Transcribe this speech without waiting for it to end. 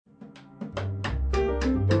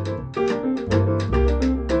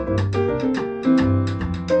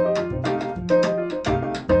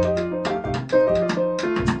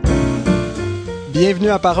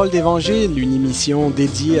à Parole d'Évangile, une émission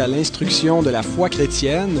dédiée à l'instruction de la foi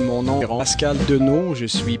chrétienne. Mon nom est Pascal Deneau, je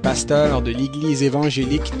suis pasteur de l'Église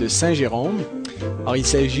évangélique de Saint-Jérôme. Alors, il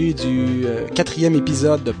s'agit du 4e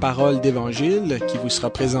épisode de Parole d'Évangile qui vous sera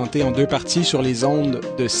présenté en 2 parties sur les ondes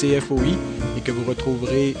de CFOI et que vous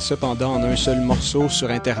retrouverez cependant en un seul morceau sur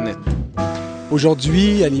Internet.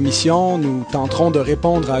 Aujourd'hui, à l'émission, nous tenterons de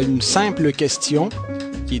répondre à une simple question,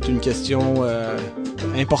 qui est une question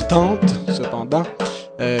importante, cependant.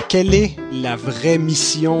 Quelle est la vraie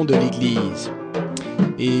mission de l'Église?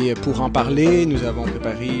 Et pour en parler, nous avons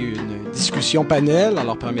préparé une discussion panel.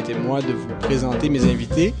 Alors, permettez-moi de vous présenter mes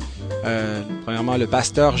invités. Premièrement, le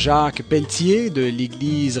pasteur Jacques Pelletier de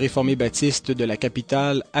l'Église réformée baptiste de la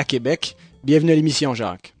capitale à Québec. Bienvenue à l'émission,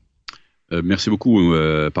 Jacques. Merci beaucoup,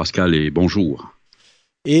 Pascal, et bonjour.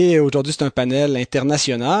 Et aujourd'hui, c'est un panel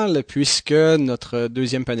international puisque notre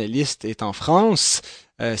deuxième panéliste est en France.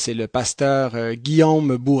 C'est le pasteur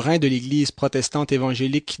Guillaume Bourin de l'Église protestante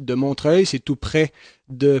évangélique de Montreuil. C'est tout près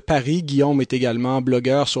de Paris. Guillaume est également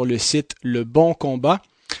blogueur sur le site Le Bon Combat.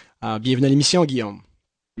 Alors, bienvenue à l'émission, Guillaume.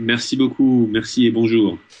 Merci beaucoup. Merci et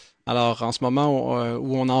bonjour. Alors, en ce moment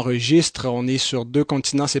où on enregistre, on est sur 2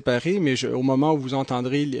 continents séparés, mais au moment où vous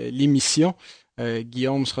entendrez l'émission,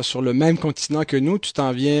 Guillaume sera sur le même continent que nous. Tu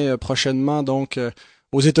t'en viens prochainement donc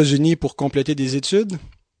aux États-Unis pour compléter des études?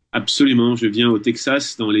 Absolument, je viens au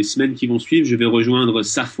Texas dans les semaines qui vont suivre. Je vais rejoindre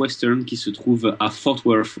Southwestern qui se trouve à Fort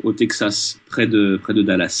Worth au Texas, près de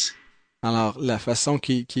Dallas. Alors, la façon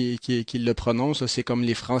qu'il le prononce, c'est comme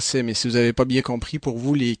les Français, mais si vous n'avez pas bien compris, pour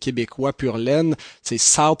vous, les Québécois pur laine, c'est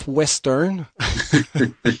Southwestern.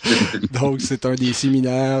 Donc, c'est un des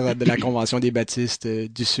séminaires de la Convention des baptistes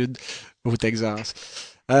du Sud au Texas.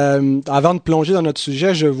 Avant de plonger dans notre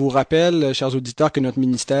sujet, je vous rappelle, chers auditeurs, que notre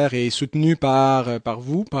ministère est soutenu par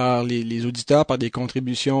vous, par les auditeurs, par des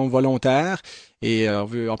contributions volontaires. Et on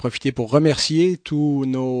veut en profiter pour remercier tous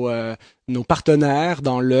nos partenaires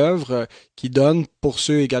dans l'œuvre qui donnent, pour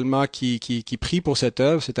ceux également qui prient pour cette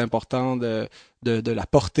œuvre. C'est important de la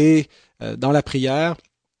porter dans la prière.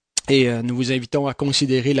 Et nous vous invitons à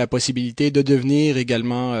considérer la possibilité de devenir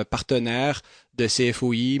également partenaire de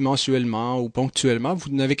CFOI mensuellement ou ponctuellement. Vous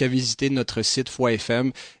n'avez qu'à visiter notre site Foi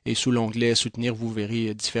FM et sous l'onglet Soutenir, vous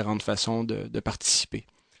verrez différentes façons de participer.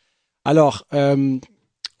 Alors,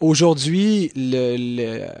 aujourd'hui,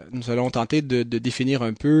 nous allons tenter de définir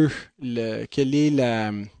un peu quelle est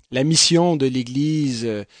la mission de l'Église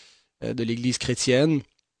chrétienne.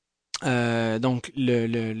 Donc,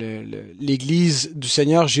 l'Église du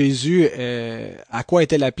Seigneur Jésus, à quoi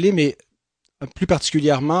est-elle appelée, mais plus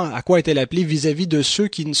particulièrement, à quoi est-elle appelée vis-à-vis de ceux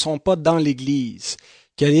qui ne sont pas dans l'Église?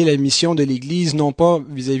 Quelle est la mission de l'Église, non pas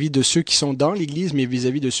vis-à-vis de ceux qui sont dans l'Église, mais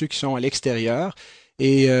vis-à-vis de ceux qui sont à l'extérieur?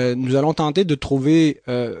 Et nous allons tenter de trouver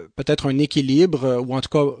peut-être un équilibre, ou en tout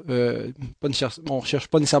cas, on ne cherche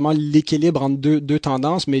pas nécessairement l'équilibre entre deux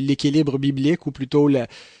tendances, mais l'équilibre biblique, ou plutôt la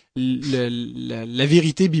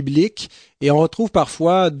vérité biblique. Et on retrouve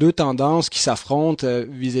parfois 2 tendances qui s'affrontent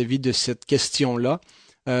vis-à-vis de cette question-là.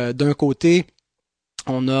 D'un côté,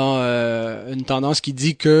 on a une tendance qui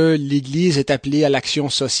dit que l'Église est appelée à l'action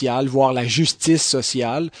sociale, voire la justice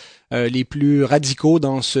sociale. Les plus radicaux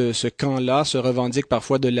dans ce camp-là se revendiquent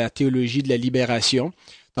parfois de la théologie de la libération,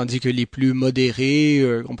 tandis que les plus modérés,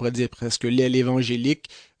 on pourrait dire presque l'évangélique,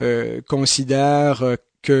 considèrent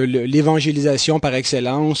que l'évangélisation par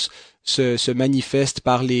excellence se manifeste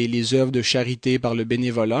par les œuvres de charité, par le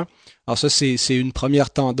bénévolat. Alors ça, c'est une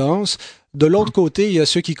première tendance. De l'autre côté, il y a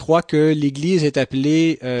ceux qui croient que l'Église est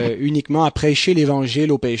appelée uniquement à prêcher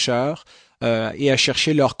l'Évangile aux pécheurs et à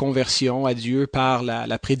chercher leur conversion à Dieu par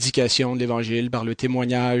la prédication de l'Évangile, par le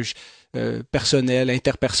témoignage personnel,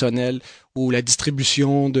 interpersonnel, ou la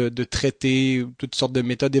distribution de traités, toutes sortes de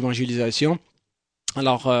méthodes d'évangélisation.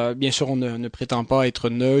 Alors, bien sûr, on ne prétend pas être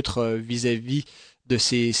neutre vis-à-vis de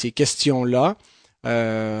ces questions-là.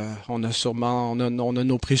 On a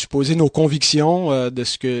nos présupposés, nos convictions de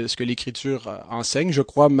ce que l'Écriture enseigne. Je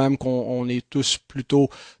crois même qu'on est tous plutôt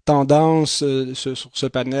tendance sur ce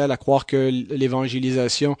panel à croire que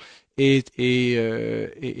l'évangélisation est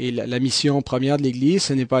la mission première de l'Église.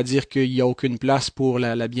 Ce n'est pas à dire qu'il n'y a aucune place pour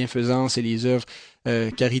la bienfaisance et les œuvres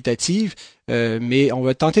caritatives, mais on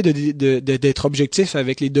va tenter d'être objectif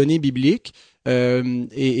avec les données bibliques.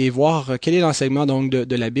 Et voir quel est l'enseignement donc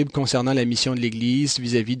de la Bible concernant la mission de l'Église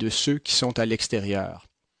vis-à-vis de ceux qui sont à l'extérieur.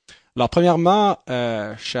 Alors, premièrement,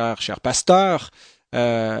 cher pasteur,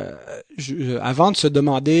 avant de se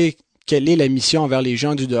demander quelle est la mission envers les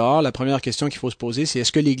gens du dehors, la première question qu'il faut se poser, c'est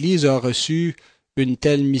est-ce que l'Église a reçu une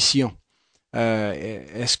telle mission? Et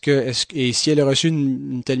si elle a reçu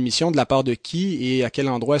une telle mission, de la part de qui et à quel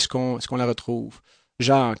endroit est-ce qu'on la retrouve?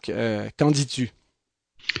 Jacques, qu'en dis-tu?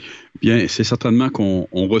 Bien, c'est certainement qu'on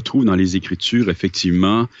retrouve dans les Écritures,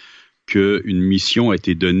 effectivement, qu'une mission a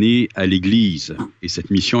été donnée à l'Église. Et cette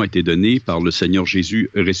mission a été donnée par le Seigneur Jésus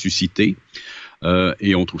ressuscité.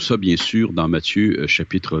 Et on trouve ça, bien sûr, dans Matthieu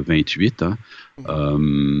chapitre 28. Hein.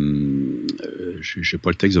 Je n'ai pas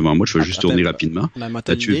le texte devant moi, je vais juste tourner rapidement.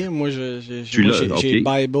 Matthieu. Moi, j'ai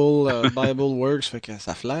Bible Works, fait que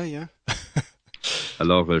ça fly. Hein?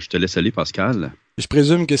 Alors, je te laisse aller, Pascal. Je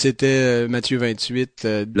présume que c'était Matthieu 28.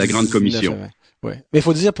 La Grande Commission. Ouais. Mais il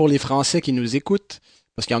faut dire pour les Français qui nous écoutent,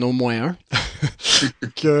 parce qu'il y en a au moins un,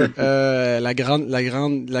 que la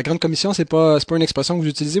grande commission, c'est pas une expression que vous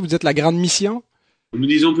utilisez, vous dites la grande mission? Nous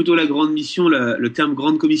disons plutôt la grande mission. Le terme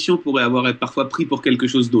grande commission pourrait être parfois pris pour quelque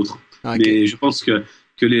chose d'autre. Okay. Mais je pense que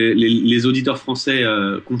les auditeurs français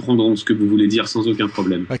comprendront ce que vous voulez dire sans aucun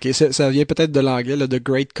problème. OK, ça vient peut-être de l'anglais, The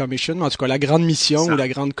Great Commission, en tout cas la grande mission ou la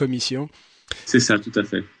grande commission. C'est ça, tout à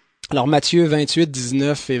fait. Alors Matthieu 28,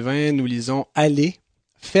 19 et 20, nous lisons « Allez,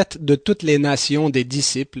 faites de toutes les nations des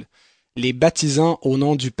disciples, les baptisant au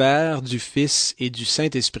nom du Père, du Fils et du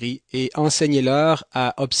Saint-Esprit, et enseignez-leur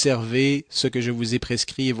à observer ce que je vous ai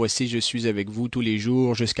prescrit, et voici, je suis avec vous tous les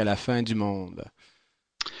jours jusqu'à la fin du monde. »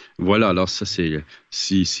 Voilà, alors ça c'est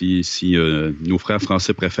si nos frères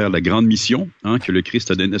français préfèrent la grande mission que le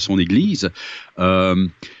Christ a donnée à son Église,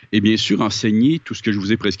 et bien sûr enseigner tout ce que je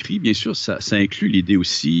vous ai prescrit, bien sûr ça inclut l'idée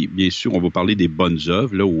aussi, bien sûr on va parler des bonnes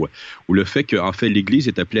œuvres là où le fait qu'en fait l'Église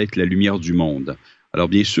est appelée à être la lumière du monde. Alors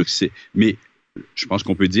bien sûr que mais je pense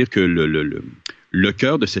qu'on peut dire que le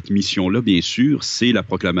cœur de cette mission-là, bien sûr, c'est la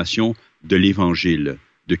proclamation de l'Évangile,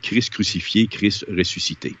 de Christ crucifié, Christ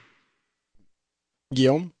ressuscité.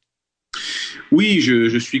 Guillaume? Oui,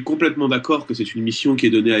 je suis complètement d'accord que c'est une mission qui est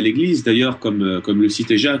donnée à l'Église. D'ailleurs, comme le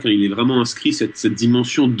citait Jacques, il est vraiment inscrit cette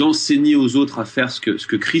dimension d'enseigner aux autres à faire ce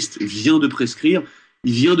que Christ vient de prescrire.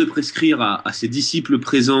 Il vient de prescrire à ses disciples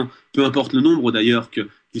présents, peu importe le nombre d'ailleurs,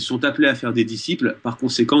 qu'ils sont appelés à faire des disciples. Par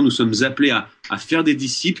conséquent, nous sommes appelés à faire des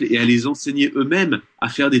disciples et à les enseigner eux-mêmes à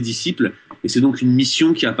faire des disciples. Et c'est donc une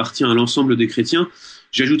mission qui appartient à l'ensemble des chrétiens.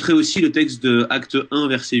 J'ajouterai aussi le texte de Acte 1,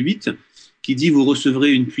 verset 8, qui dit « Vous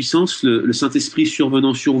recevrez une puissance, le Saint-Esprit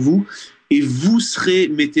survenant sur vous, et vous serez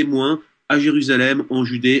mes témoins à Jérusalem, en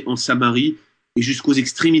Judée, en Samarie, et jusqu'aux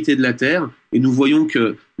extrémités de la terre. » Et nous voyons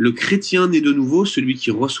que le chrétien né de nouveau, celui qui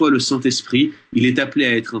reçoit le Saint-Esprit, il est appelé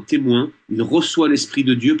à être un témoin, il reçoit l'Esprit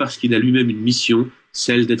de Dieu parce qu'il a lui-même une mission,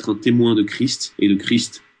 celle d'être un témoin de Christ, et de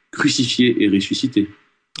Christ crucifié et ressuscité.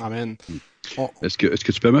 Amen. Est-ce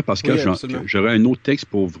que tu permets, Pascal, oui, j'aurais un autre texte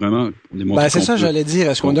pour vraiment démontrer. C'est ça, j'allais dire.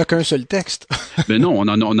 Est-ce qu'on n'a qu'un seul texte? Non, on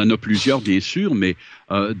en a plusieurs, bien sûr, mais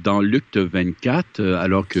dans Luc 24,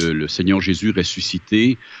 alors que le Seigneur Jésus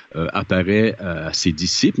ressuscité apparaît à ses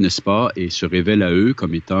disciples, n'est-ce pas, et se révèle à eux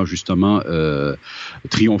comme étant justement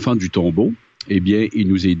triomphant du tombeau, eh bien, il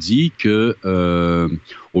nous est dit que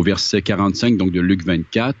au verset 45, donc de Luc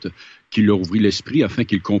 24, qu'il leur ouvrit l'esprit afin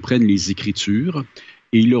qu'ils comprennent les Écritures.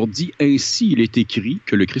 Et il leur dit, ainsi il est écrit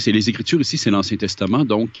que le Christ, et les Écritures ici, c'est l'Ancien Testament,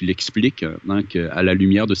 donc il explique à la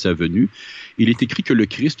lumière de sa venue, il est écrit que le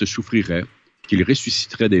Christ souffrirait, qu'il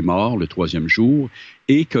ressusciterait des morts le troisième jour,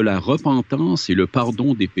 et que la repentance et le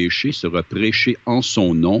pardon des péchés sera prêchés en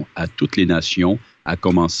son nom à toutes les nations, à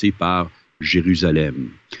commencer par Jérusalem.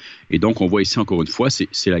 Et donc, on voit ici encore une fois,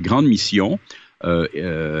 c'est la grande mission,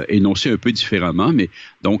 énoncée un peu différemment, mais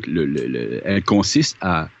donc elle consiste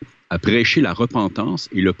à prêcher la repentance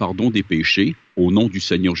et le pardon des péchés au nom du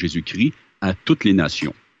Seigneur Jésus-Christ à toutes les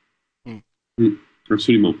nations.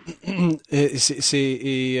 Absolument.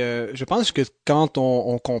 Je pense que quand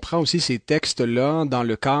on comprend aussi ces textes-là dans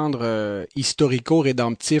le cadre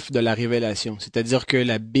historico-rédemptif de la révélation, c'est-à-dire que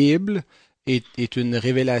la Bible est une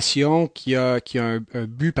révélation qui a un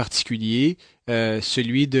but particulier,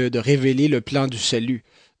 celui de révéler le plan du salut.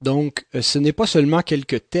 Donc, ce n'est pas seulement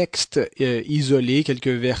quelques textes isolés, quelques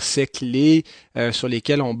versets clés sur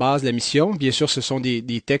lesquels on base la mission. Bien sûr, ce sont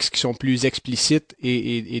des textes qui sont plus explicites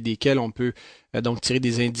et desquels on peut donc tirer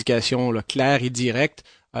des indications là, claires et directes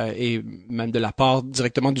et même de la part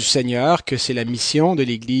directement du Seigneur que c'est la mission de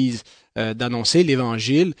l'Église d'annoncer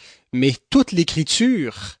l'Évangile. Mais toute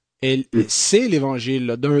l'Écriture, c'est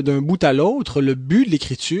l'Évangile. D'un bout à l'autre, le but de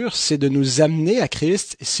l'Écriture, c'est de nous amener à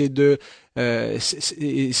Christ, c'est de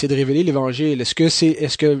révéler l'Évangile.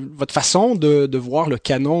 Est-ce que votre façon de voir le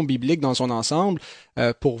canon biblique dans son ensemble,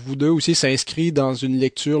 pour vous deux aussi, s'inscrit dans une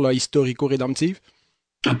lecture là, historico-rédemptive?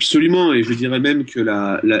 Absolument, et je dirais même que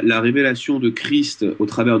la révélation de Christ au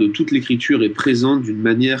travers de toute l'Écriture est présente d'une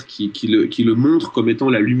manière qui le montre comme étant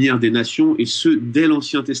la lumière des nations, et ce, dès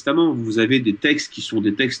l'Ancien Testament. Vous avez des textes qui sont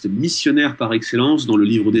des textes missionnaires par excellence dans le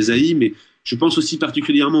livre d'Ésaïe, mais Je pense aussi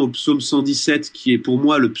particulièrement au psaume 117, qui est pour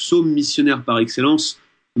moi le psaume missionnaire par excellence.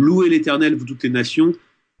 Louez l'Éternel, vous toutes les nations,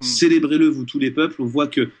 célébrez-le, vous tous les peuples. On voit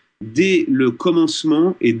que dès le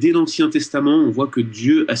commencement et dès l'Ancien Testament, on voit que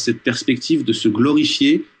Dieu a cette perspective de se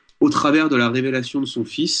glorifier au travers de la révélation de son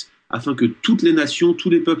Fils, afin que toutes les nations, tous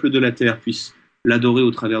les peuples de la terre puissent l'adorer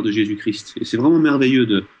au travers de Jésus-Christ. Et c'est vraiment merveilleux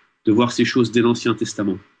de voir ces choses dès l'Ancien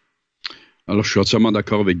Testament. Alors, je suis entièrement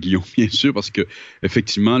d'accord avec Guillaume, bien sûr, parce que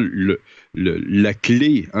effectivement, la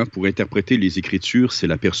clé pour interpréter les Écritures, c'est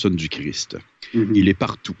la personne du Christ. Mm-hmm. Il est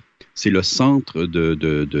partout. C'est le centre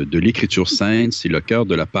de l'Écriture sainte, c'est le cœur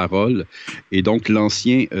de la parole. Et donc,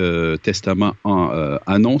 l'Ancien Testament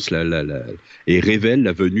annonce et révèle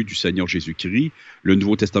la venue du Seigneur Jésus-Christ. Le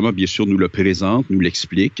Nouveau Testament, bien sûr, nous le présente, nous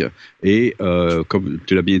l'explique. Et comme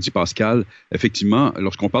tu l'as bien dit, Pascal, effectivement,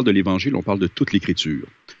 lorsqu'on parle de l'Évangile, on parle de toute l'Écriture.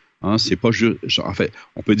 C'est pas juste, en fait,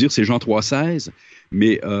 on peut dire que c'est Jean 3,16,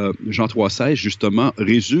 mais Jean 3,16, justement,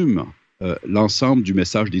 résume l'ensemble du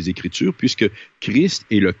message des Écritures, puisque Christ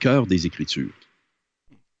est le cœur des Écritures.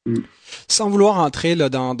 Sans vouloir entrer là,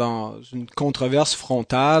 dans une controverse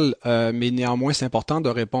frontale, mais néanmoins, c'est important de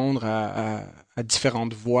répondre à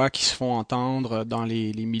différentes voix qui se font entendre dans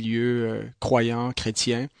les milieux croyants,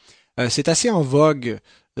 chrétiens. C'est assez en vogue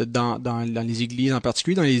dans les églises, en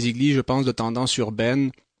particulier dans les églises, je pense, de tendance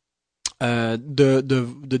urbaine,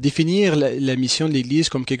 de définir la mission de l'Église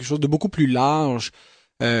comme quelque chose de beaucoup plus large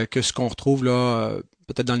que ce qu'on retrouve là,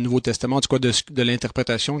 peut-être dans le Nouveau Testament, en tout cas de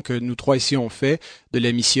l'interprétation que nous trois ici on fait de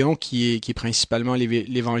la mission qui est principalement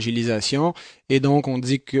l'évangélisation. Et donc on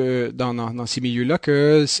dit que dans ces milieux-là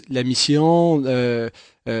que la mission,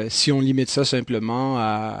 si on limite ça simplement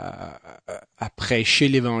à prêcher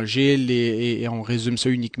l'Évangile et on résume ça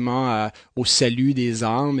uniquement au salut des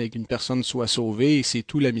âmes et qu'une personne soit sauvée et c'est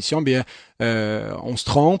tout la mission, bien on se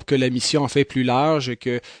trompe, que la mission en fait plus large,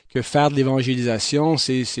 que faire de l'évangélisation,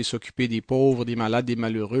 c'est s'occuper des pauvres, des malades, des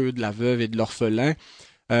malheureux, de la veuve et de l'orphelin.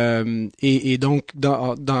 Et donc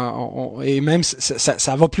et même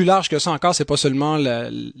ça va plus large que ça encore, c'est pas seulement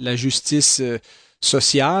la justice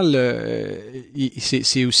sociale,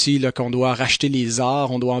 c'est aussi là qu'on doit racheter les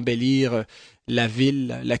arts, on doit embellir la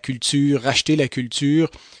ville, la culture, racheter la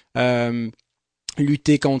culture,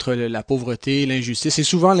 lutter contre la pauvreté, l'injustice. Et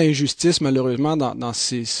souvent l'injustice, malheureusement, dans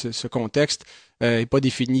ce contexte, n'est pas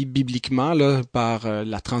définie bibliquement là, par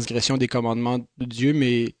la transgression des commandements de Dieu,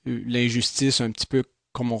 mais l'injustice un petit peu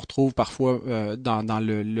comme on retrouve parfois dans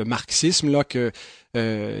le marxisme, là, que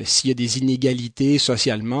s'il y a des inégalités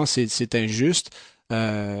socialement, c'est injuste.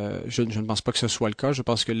 Je ne pense pas que ce soit le cas. Je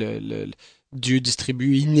pense que Dieu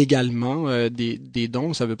distribue inégalement des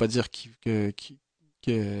dons. Ça ne veut pas dire qu'il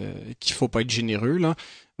faut pas être généreux, là,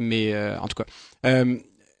 mais en tout cas.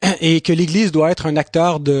 Et que l'Église doit être un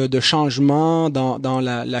acteur de changement dans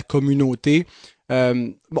la communauté.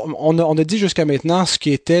 Bon, on a dit jusqu'à maintenant ce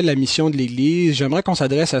qui était la mission de l'Église. J'aimerais qu'on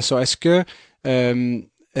s'adresse à ça. Est-ce que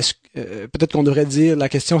peut-être qu'on devrait dire la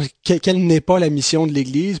question quelle n'est pas la mission de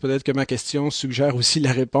l'Église? Peut-être que ma question suggère aussi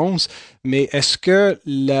la réponse. Mais est-ce que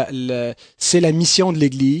c'est la mission de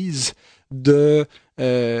l'Église de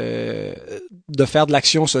faire de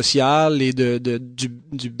l'action sociale et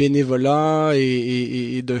du bénévolat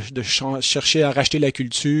et de chercher à racheter la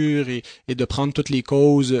culture et de prendre toutes les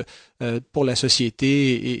causes pour la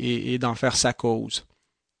société et d'en faire sa cause?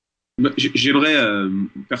 J'aimerais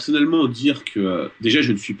personnellement dire que déjà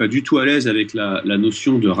je ne suis pas du tout à l'aise avec la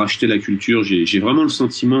notion de racheter la culture. J'ai vraiment le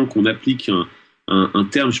sentiment qu'on applique un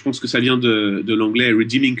terme, je pense que ça vient de l'anglais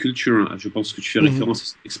redeeming culture. Je pense que tu fais référence à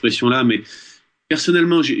cette expression-là, mais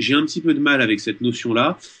personnellement, j'ai un petit peu de mal avec cette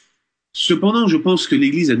notion-là. Cependant, je pense que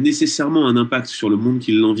l'Église a nécessairement un impact sur le monde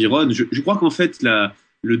qui l'environne. Je crois qu'en fait,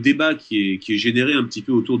 le débat qui est généré un petit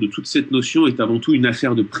peu autour de toute cette notion est avant tout une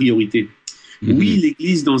affaire de priorité. Oui,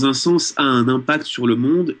 l'Église, dans un sens, a un impact sur le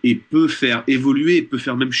monde et peut faire évoluer, peut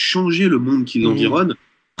faire même changer le monde qui l'environne,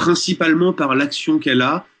 principalement par l'action qu'elle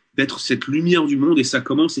a d'être cette lumière du monde, et ça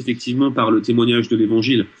commence effectivement par le témoignage de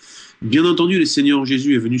l'Évangile. Bien entendu, le Seigneur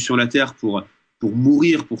Jésus est venu sur la terre pour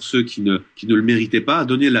mourir pour ceux qui ne le méritaient pas,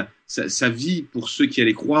 donner sa vie pour ceux qui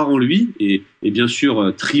allaient croire en lui, et bien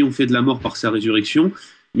sûr triompher de la mort par sa résurrection.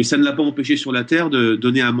 Mais ça ne l'a pas empêché sur la terre de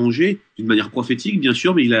donner à manger, d'une manière prophétique, bien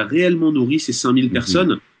sûr, mais il a réellement nourri ces 5000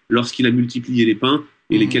 personnes lorsqu'il a multiplié les pains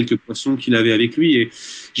et les quelques poissons qu'il avait avec lui. Et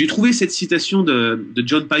j'ai trouvé cette citation de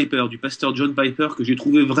John Piper, du pasteur John Piper, que j'ai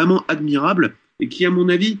trouvé vraiment admirable et qui, à mon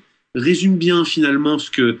avis, résume bien finalement ce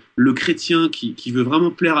que le chrétien qui veut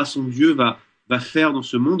vraiment plaire à son Dieu va faire dans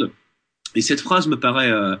ce monde. Et cette phrase me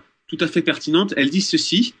paraît tout à fait pertinente. Elle dit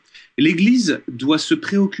ceci: l'Église doit se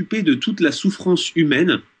préoccuper de toute la souffrance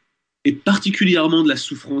humaine et particulièrement de la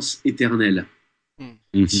souffrance éternelle.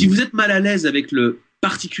 Mm. Si vous êtes mal à l'aise avec le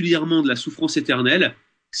particulièrement de la souffrance éternelle,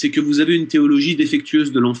 c'est que vous avez une théologie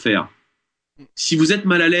défectueuse de l'enfer. Si vous êtes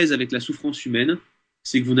mal à l'aise avec la souffrance humaine,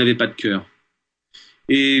 c'est que vous n'avez pas de cœur.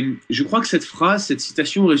 Et je crois que cette phrase, cette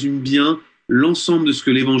citation résume bien l'ensemble de ce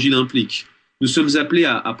que l'évangile implique. Nous sommes appelés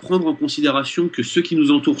à prendre en considération que ceux qui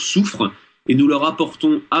nous entourent souffrent et nous leur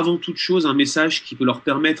apportons avant toute chose un message qui peut leur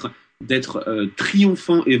permettre d'être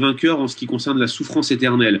triomphants et vainqueurs en ce qui concerne la souffrance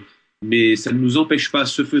éternelle. Mais ça ne nous empêche pas,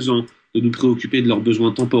 ce faisant, de nous préoccuper de leurs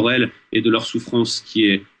besoins temporels et de leur souffrance qui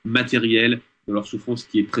est matérielle, de leur souffrance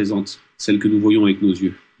qui est présente, celle que nous voyons avec nos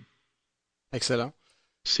yeux. Excellent.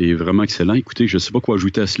 C'est vraiment excellent. Écoutez, je ne sais pas quoi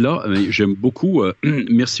ajouter à cela, mais j'aime beaucoup.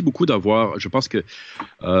 Merci beaucoup d'avoir. Je pense que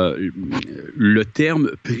le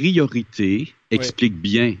terme priorité explique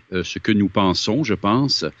bien ce que nous pensons, je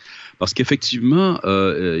pense, parce qu'effectivement,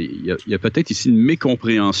 il y a peut-être ici une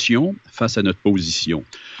mécompréhension face à notre position.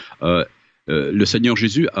 Le Seigneur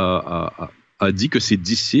Jésus a dit que ses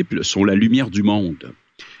disciples sont la lumière du monde.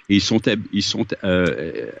 Et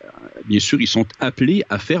bien sûr, ils sont appelés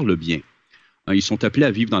à faire le bien. Ils sont appelés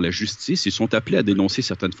à vivre dans la justice, ils sont appelés à dénoncer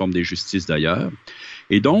certaines formes d'injustice d'ailleurs.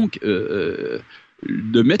 Et donc, de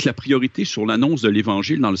mettre la priorité sur l'annonce de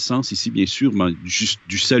l'Évangile dans le sens ici, bien sûr,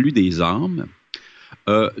 du salut des âmes,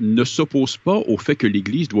 ne s'oppose pas au fait que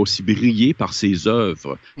l'Église doit aussi briller par ses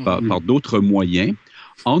œuvres, par d'autres moyens,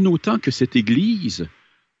 en autant que cette Église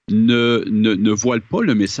ne voile pas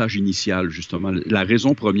le message initial, justement, la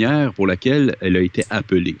raison première pour laquelle elle a été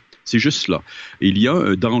appelée. C'est juste cela. Il y a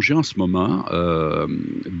un danger en ce moment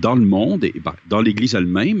dans le monde, et dans l'Église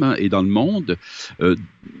elle-même et dans le monde,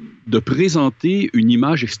 de présenter une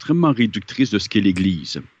image extrêmement réductrice de ce qu'est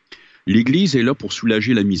l'Église. L'Église est là pour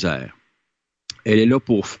soulager la misère. Elle est là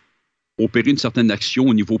pour opérer une certaine action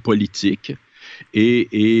au niveau politique,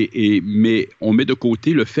 mais on met de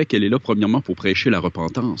côté le fait qu'elle est là premièrement pour prêcher la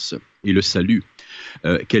repentance et le salut.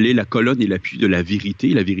 Quelle est la colonne et l'appui de la vérité?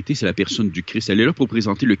 La vérité, c'est la personne du Christ. Elle est là pour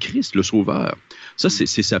présenter le Christ, le Sauveur. Ça, c'est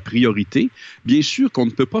sa priorité. Bien sûr qu'on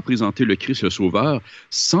ne peut pas présenter le Christ, le Sauveur,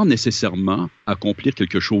 sans nécessairement accomplir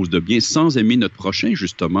quelque chose de bien, sans aimer notre prochain,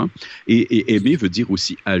 justement. Et aimer veut dire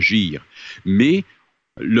aussi agir. Mais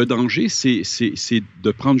le danger, c'est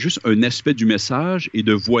de prendre juste un aspect du message et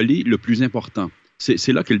de voiler le plus important.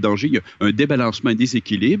 C'est là qu'est le danger. Il y a un débalancement, un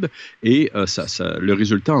déséquilibre et le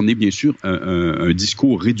résultat en est bien sûr un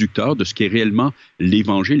discours réducteur de ce qu'est réellement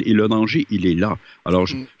l'Évangile. Et le danger, il est là. Alors,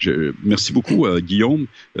 merci beaucoup, Guillaume,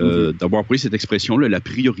 d'avoir pris cette expression-là, la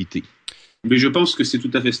priorité. Mais je pense que c'est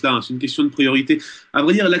tout à fait cela, hein. C'est une question de priorité. À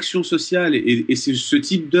vrai dire, l'action sociale et ce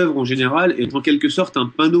type d'œuvre en général est en quelque sorte un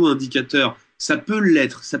panneau indicateur. Ça peut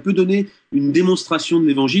l'être, ça peut donner une démonstration de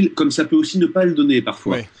l'Évangile, comme ça peut aussi ne pas le donner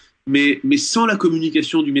parfois. Ouais. Mais sans la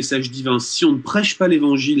communication du message divin, si on ne prêche pas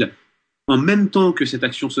l'Évangile en même temps que cette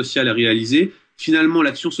action sociale est réalisée, finalement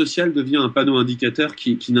l'action sociale devient un panneau indicateur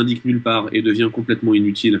qui n'indique nulle part et devient complètement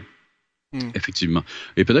inutile. Effectivement.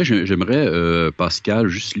 Et peut-être j'aimerais, Pascal,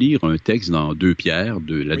 juste lire un texte dans 2 Pierre,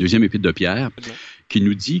 la deuxième épître de Pierre, qui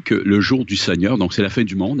nous dit que le jour du Seigneur, donc c'est la fin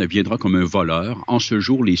du monde, elle viendra comme un voleur. En ce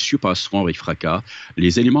jour, les cieux passeront avec fracas,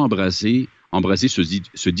 les éléments embrasés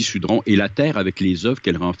se dissoudront et la terre avec les œuvres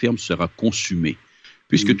qu'elle renferme sera consumée.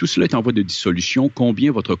 Puisque tout cela est en voie de dissolution,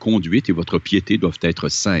 combien votre conduite et votre piété doivent être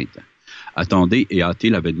saintes. Attendez et hâtez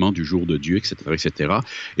l'avènement du jour de Dieu, etc., etc.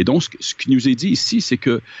 Et donc, ce qui nous est dit ici, c'est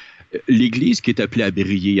que l'Église qui est appelée à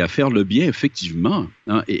briller, à faire le bien, effectivement,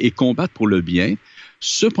 hein, et combattre pour le bien,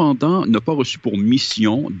 cependant, n'a pas reçu pour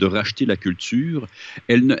mission de racheter la culture.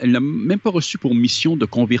 Elle n'a même pas reçu pour mission de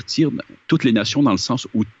convertir toutes les nations dans le sens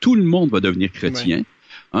où tout le monde va devenir chrétien. Ouais.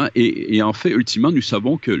 Hein, et en fait, ultimement, nous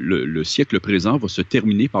savons que le siècle présent va se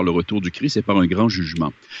terminer par le retour du Christ et par un grand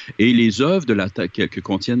jugement. Et les œuvres de la que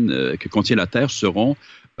contient la terre seront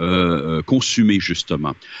consumées,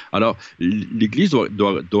 justement. Alors, l'Église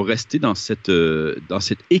doit rester dans cet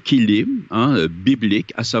équilibre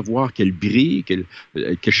biblique, à savoir qu'elle brille, qu'elle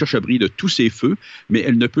cherche à briller de tous ses feux, mais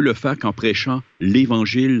elle ne peut le faire qu'en prêchant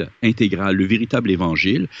l'Évangile intégral, le véritable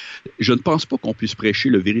Évangile. Je ne pense pas qu'on puisse prêcher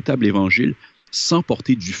le véritable Évangile sans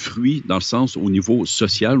porter du fruit dans le sens au niveau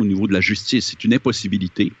social, au niveau de la justice. C'est une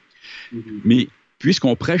impossibilité. Mais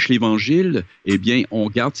puisqu'on prêche l'Évangile, eh bien, on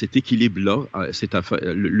garde cet équilibre-là.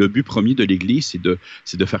 Le but premier de l'Église,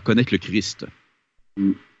 c'est de faire connaître le Christ.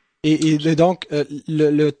 Et donc,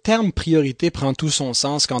 le terme priorité prend tout son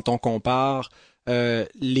sens quand on compare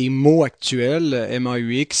les maux actuels,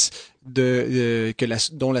 MAUX,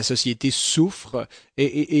 dont la société souffre,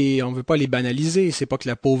 et on veut pas les banaliser. C'est pas que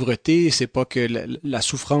la pauvreté, c'est pas que la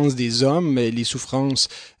souffrance des hommes, mais les souffrances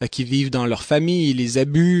qui vivent dans leur famille, les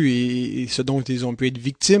abus et ce dont ils ont pu être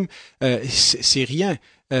victimes, c'est rien.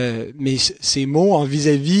 Mais ces mots en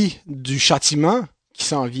vis-à-vis du châtiment qui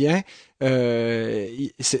s'en vient,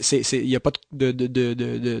 il n'y a pas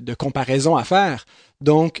de comparaison à faire.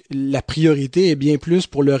 Donc, la priorité est bien plus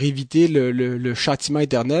pour leur éviter le châtiment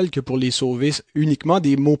éternel que pour les sauver uniquement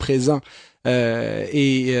des maux présents.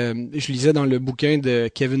 Je lisais dans le bouquin de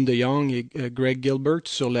Kevin DeYoung et Greg Gilbert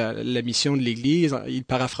sur la mission de l'Église, il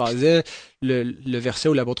paraphrasait le verset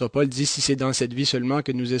où l'apôtre Paul dit « Si c'est dans cette vie seulement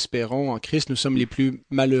que nous espérons en Christ, nous sommes les plus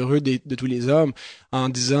malheureux de tous les hommes », en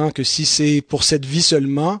disant que si c'est pour cette vie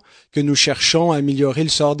seulement que nous cherchons à améliorer le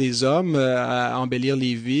sort des hommes, à embellir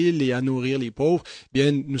les villes et à nourrir les pauvres,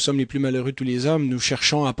 bien, nous sommes les plus malheureux de tous les hommes. Nous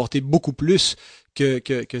cherchons à apporter beaucoup plus que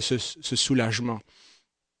ce soulagement.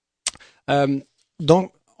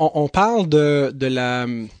 Donc, on parle de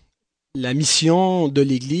la mission de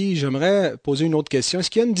l'Église. J'aimerais poser une autre question. Est-ce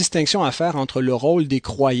qu'il y a une distinction à faire entre le rôle des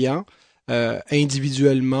croyants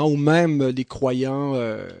individuellement ou même des croyants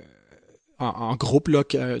en groupe, là,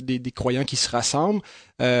 des croyants qui se rassemblent,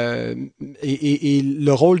 et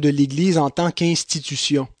le rôle de l'Église en tant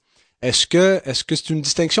qu'institution? Est-ce que c'est une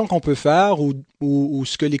distinction qu'on peut faire ou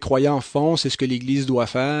ce que les croyants font, c'est ce que l'Église doit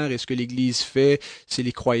faire? Est-ce que l'Église fait, c'est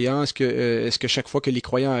les croyants? Est-ce que chaque fois que les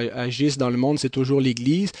croyants agissent dans le monde, c'est toujours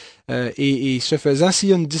l'Église? Et ce faisant, s'il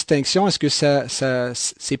y a une distinction, est-ce que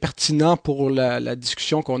c'est pertinent pour la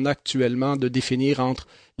discussion qu'on a actuellement de définir entre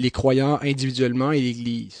les croyants individuellement et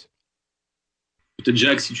l'Église? Peut-être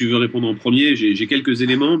Jacques, si tu veux répondre en premier, j'ai quelques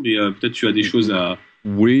éléments, mais peut-être tu as des choses à...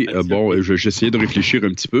 Oui, j'essayais de réfléchir un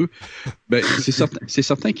petit peu. Ben, c'est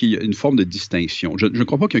certain qu'il y a une forme de distinction. Je ne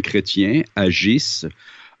crois pas qu'un chrétien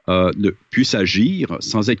puisse agir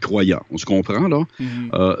sans être croyant. On se comprend, là?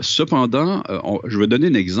 Mm-hmm. Cependant, je vais donner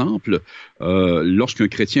un exemple. Lorsqu'un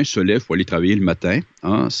chrétien se lève pour aller travailler le matin,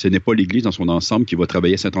 ce n'est pas l'Église dans son ensemble qui va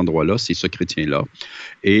travailler à cet endroit-là, c'est ce chrétien-là.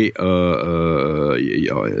 Et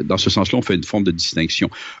dans ce sens-là, on fait une forme de distinction.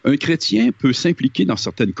 Un chrétien peut s'impliquer dans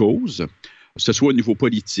certaines causes, que ce soit au niveau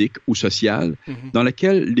politique ou social, dans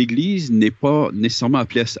laquelle l'Église n'est pas nécessairement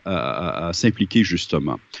appelée à s'impliquer,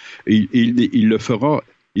 justement. Il le fera.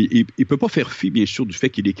 Il ne peut pas faire fi, bien sûr, du fait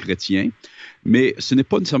qu'il est chrétien, mais ce n'est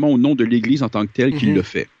pas nécessairement au nom de l'Église en tant que telle qu'il le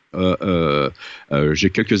fait. J'ai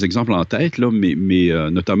quelques exemples en tête, là, mais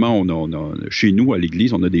notamment, chez nous, à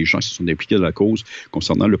l'Église, on a des gens qui se sont impliqués dans la cause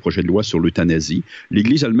concernant le projet de loi sur l'euthanasie.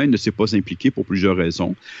 L'Église elle-même ne s'est pas impliquée pour plusieurs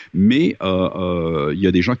raisons, mais il y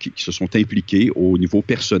a des gens qui se sont impliqués au niveau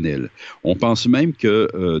personnel. On pense même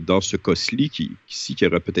que dans ce cas-ci, qu'il y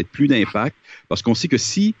aurait peut-être plus d'impact, parce qu'on sait que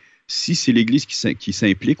si c'est l'Église qui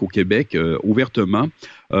s'implique au Québec ouvertement,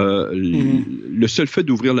 le seul fait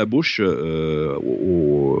d'ouvrir la bouche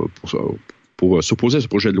pour s'opposer à ce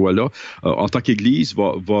projet de loi-là, en tant qu'Église,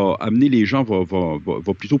 va amener les gens,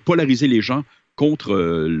 va plutôt polariser les gens contre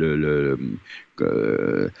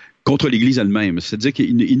contre l'Église elle-même. C'est-à-dire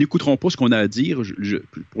qu'ils n'écouteront pas ce qu'on a à dire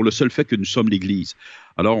pour le seul fait que nous sommes l'Église.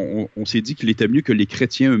 Alors, on s'est dit qu'il était mieux que les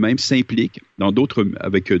chrétiens eux-mêmes s'impliquent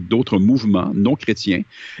avec d'autres mouvements non chrétiens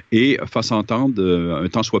et fassent entendre un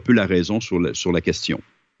tant soit peu la raison sur la question.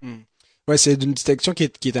 Oui, c'est une distinction qui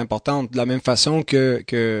est importante. De la même façon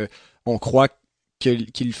que on croit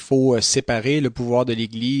qu'il faut séparer le pouvoir de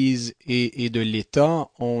l'Église et de l'État,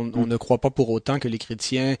 on ne croit pas pour autant que les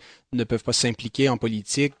chrétiens ne peuvent pas s'impliquer en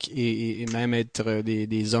politique et même être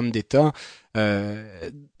des hommes d'État.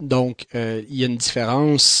 Donc, il y a une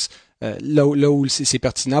différence. Là où c'est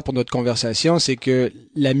pertinent pour notre conversation, c'est que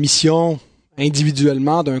la mission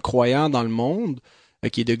individuellement d'un croyant dans le monde,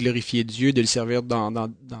 qui est de glorifier Dieu, de le servir dans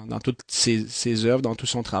toutes ses œuvres, dans tout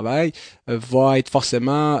son travail, va être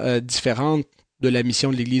forcément différente de la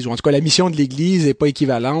mission de l'Église. Ou en tout cas, la mission de l'Église n'est pas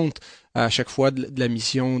équivalente à chaque fois de la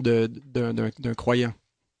mission d'un croyant.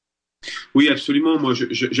 Oui, absolument. Moi,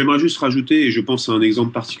 j'aimerais juste rajouter, et je pense à un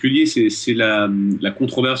exemple particulier, c'est la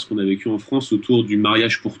controverse qu'on a vécue en France autour du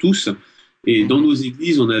mariage pour tous. Et dans nos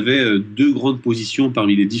églises, on avait deux grandes positions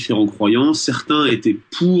parmi les différents croyants. Certains étaient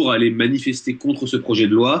pour aller manifester contre ce projet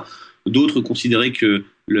de loi. D'autres considéraient que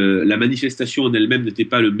la manifestation en elle-même n'était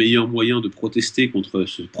pas le meilleur moyen de protester contre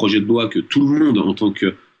ce projet de loi, que tout le monde, en tant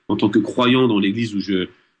que croyant dans l'église où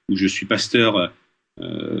je suis pasteur,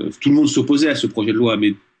 tout le monde s'opposait à ce projet de loi,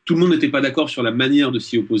 mais tout le monde n'était pas d'accord sur la manière de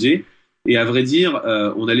s'y opposer. Et à vrai dire,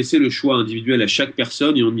 on a laissé le choix individuel à chaque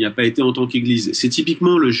personne et on n'y a pas été en tant qu'église. C'est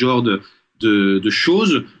typiquement le genre de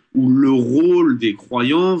choses où le rôle des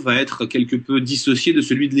croyants va être quelque peu dissocié de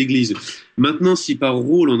celui de l'Église. Maintenant, si par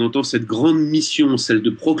rôle on entend cette grande mission, celle de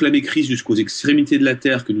proclamer Christ jusqu'aux extrémités de la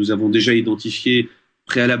terre que nous avons déjà identifiée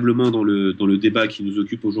préalablement dans le débat qui nous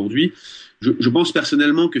occupe aujourd'hui, je pense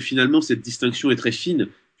personnellement que finalement cette distinction est très fine,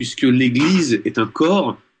 puisque l'Église est un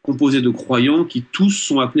corps composé de croyants qui tous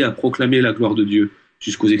sont appelés à proclamer la gloire de Dieu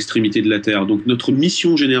jusqu'aux extrémités de la terre. Donc notre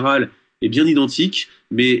mission générale est bien identique,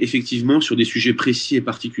 mais effectivement, sur des sujets précis et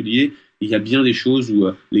particuliers, il y a bien des choses où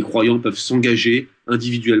les croyants peuvent s'engager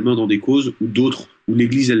individuellement dans des causes ou d'autres où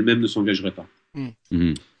l'Église elle-même ne s'engagerait pas.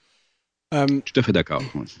 Tout à fait d'accord.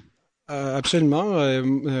 Absolument.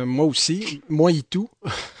 Moi aussi. Moi et tout.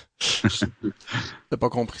 T'as pas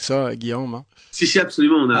compris ça, Guillaume, hein? Si,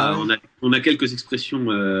 absolument. On a quelques expressions.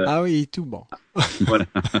 Ah oui, et tout, bon. Voilà.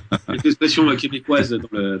 Quelques expressions québécoises dans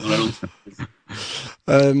la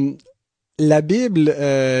langue. La Bible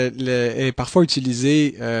est parfois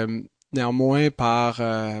utilisée néanmoins par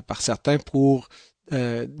certains pour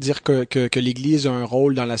dire que l'Église a un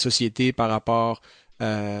rôle dans la société par rapport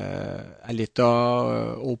à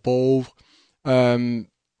l'État, aux pauvres.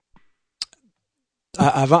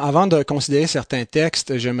 Avant de considérer certains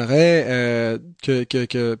textes, j'aimerais que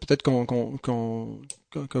peut-être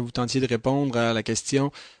que vous tentiez de répondre à la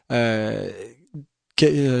question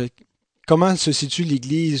comment se situe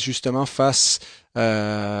l'Église justement face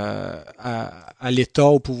à l'État,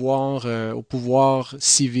 au pouvoir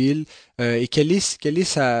civil, et quel est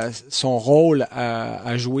son rôle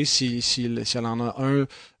à jouer si elle en a un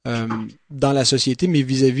dans la société, mais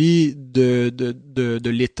vis-à-vis de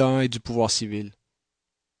l'État et du pouvoir civil?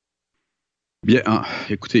 Bien,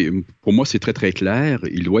 écoutez, pour moi, c'est très, très clair.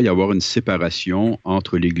 Il doit y avoir une séparation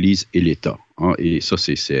entre l'Église et l'État. Et ça,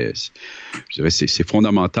 je dirais, c'est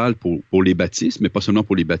fondamental pour les baptistes, mais pas seulement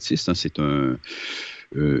pour les baptistes. C'est une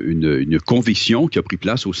conviction qui a pris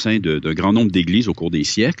place au sein d'un grand nombre d'églises au cours des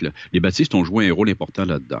siècles. Les baptistes ont joué un rôle important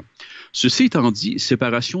là-dedans. Ceci étant dit,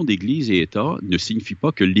 séparation d'Église et État ne signifie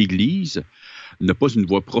pas que l'Église n'a pas une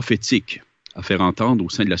voix prophétique à faire entendre au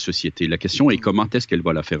sein de la société. La question est comment est-ce qu'elle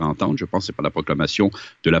va la faire entendre? Je pense que c'est par la proclamation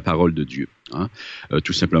de la parole de Dieu.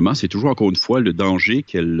 Tout simplement, c'est toujours encore une fois le danger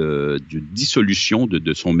de dissolution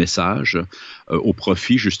de son message au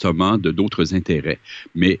profit justement de d'autres intérêts.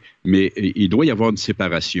 Mais il doit y avoir une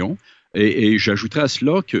séparation. Et j'ajouterais à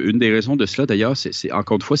cela qu'une des raisons de cela, d'ailleurs, c'est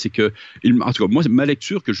encore une fois, c'est que, en tout cas, moi, ma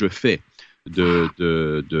lecture que je fais de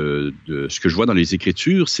ce que je vois dans les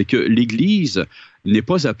Écritures, c'est que l'Église n'est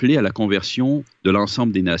pas appelée à la conversion de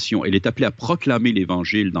l'ensemble des nations. Elle est appelée à proclamer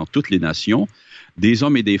l'Évangile dans toutes les nations. Des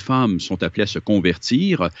hommes et des femmes sont appelés à se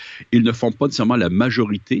convertir. Ils ne font pas nécessairement la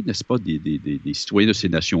majorité, n'est-ce pas, des citoyens de ces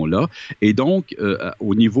nations-là. Et donc,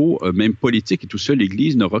 au niveau même politique et tout ça,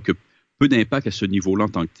 l'Église n'aura que peu d'impact à ce niveau-là en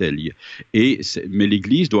tant que tel. Mais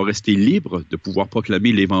l'Église doit rester libre de pouvoir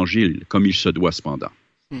proclamer l'Évangile comme il se doit cependant.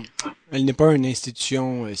 Elle n'est pas une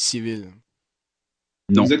institution civile.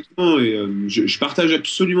 Non. Exactement, et je partage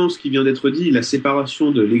absolument ce qui vient d'être dit. La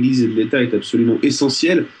séparation de l'Église et de l'État est absolument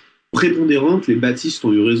essentielle, prépondérante. Les baptistes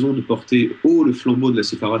ont eu raison de porter haut le flambeau de la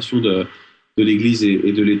séparation de l'Église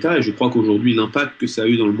et de l'État, et je crois qu'aujourd'hui, l'impact que ça a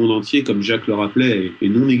eu dans le monde entier, comme Jacques le rappelait, est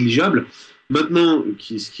non négligeable. Maintenant,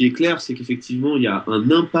 ce qui est clair, c'est qu'effectivement, il y a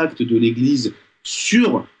un impact de l'Église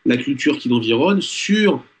sur la culture qui l'environne,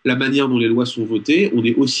 sur la manière dont les lois sont votées. On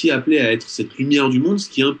est aussi appelé à être cette lumière du monde, ce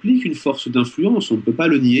qui implique une force d'influence, on ne peut pas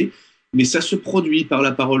le nier, mais ça se produit par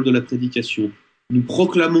la parole de la prédication. Nous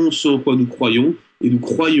proclamons ce en quoi nous croyons, et nous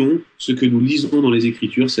croyons ce que nous lisons dans les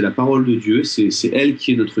Écritures, c'est la parole de Dieu, c'est elle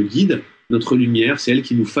qui est notre guide, notre lumière, c'est elle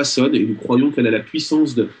qui nous façonne, et nous croyons qu'elle a la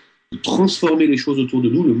puissance de transformer les choses autour de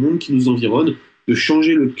nous, le monde qui nous environne, de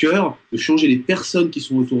changer le cœur, de changer les personnes qui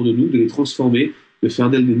sont autour de nous, de les transformer, de faire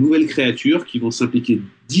d'elles des nouvelles créatures qui vont s'impliquer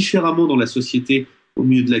différemment dans la société au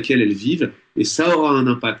milieu de laquelle elles vivent, et ça aura un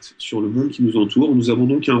impact sur le monde qui nous entoure. Nous avons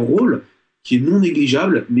donc un rôle qui est non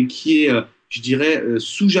négligeable, mais qui est, je dirais,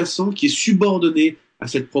 sous-jacent, qui est subordonné à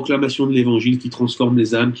cette proclamation de l'Évangile qui transforme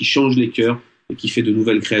les âmes, qui change les cœurs et qui fait de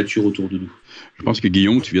nouvelles créatures autour de nous. Je pense que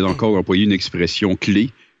Guillaume, tu viens encore employer une expression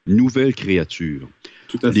clé, nouvelle créature.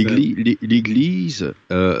 L'Église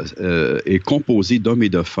est composée d'hommes et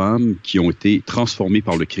de femmes qui ont été transformés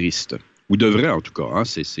par le Christ, ou devraient en tout cas.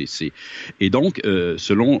 Et donc,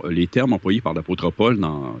 selon les termes employés par l'apôtre Paul,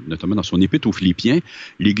 notamment dans son épître aux Philippiens,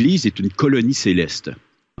 l'Église est une colonie céleste.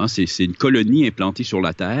 C'est une colonie implantée sur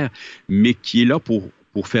la terre, mais qui est là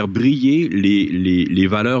pour faire briller les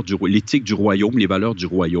valeurs l'éthique du royaume, les valeurs du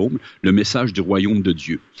royaume, le message du royaume de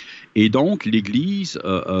Dieu. Et donc, l'Église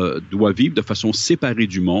doit vivre de façon séparée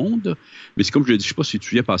du monde. Mais c'est comme je le dis, je ne sais pas si tu te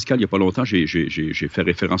souviens, Pascal, il n'y a pas longtemps, j'ai fait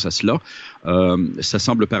référence à cela. Ça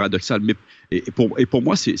semble paradoxal, mais pour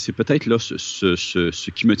moi, c'est peut-être là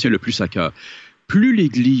ce qui me tient le plus à cœur. Plus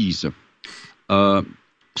l'Église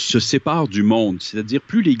se sépare du monde, c'est-à-dire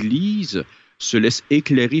plus l'Église se laisse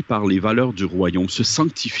éclairer par les valeurs du royaume, se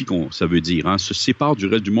sanctifie, ça veut dire, hein, se sépare du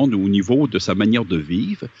reste du monde au niveau de sa manière de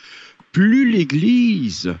vivre, plus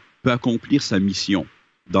l'Église peut accomplir sa mission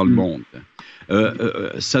dans le monde.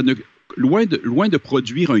 Loin de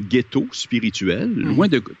produire un ghetto spirituel, loin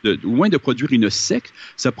de produire une secte,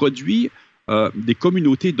 ça produit des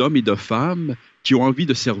communautés d'hommes et de femmes qui ont envie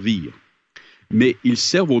de servir. Mais ils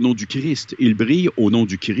servent au nom du Christ, ils brillent au nom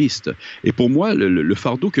du Christ. Et pour moi, le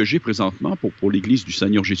fardeau que j'ai présentement pour l'Église du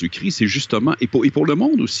Seigneur Jésus-Christ, c'est justement, et pour le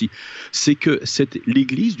monde aussi, c'est que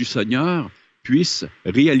l'Église du Seigneur puisse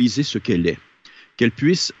réaliser ce qu'elle est, qu'elle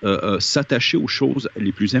puisse s'attacher aux choses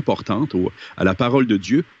les plus importantes, à la parole de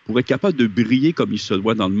Dieu, pour être capable de briller comme il se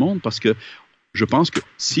doit dans le monde, parce que je pense que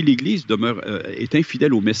si l'Église est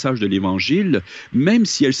infidèle au message de l'Évangile, même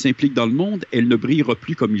si elle s'implique dans le monde, elle ne brillera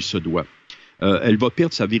plus comme il se doit. Elle va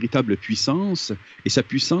perdre sa véritable puissance, et sa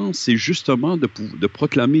puissance, c'est justement de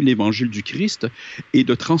proclamer l'Évangile du Christ et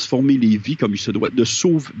de transformer les vies comme il se doit,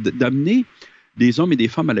 d'amener des hommes et des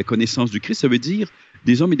femmes à la connaissance du Christ. Ça veut dire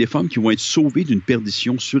des hommes et des femmes qui vont être sauvés d'une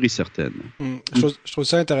perdition sûre et certaine. Je trouve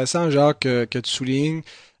ça intéressant, Jacques, que tu soulignes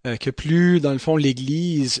que plus, dans le fond,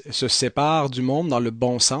 l'Église se sépare du monde dans le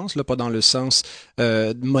bon sens, là, pas dans le sens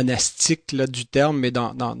monastique là, du terme, mais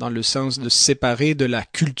dans le sens de se séparer de la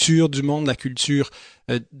culture du monde, la culture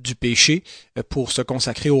du péché, pour se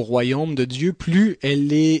consacrer au royaume de Dieu, plus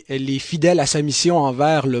elle est fidèle à sa mission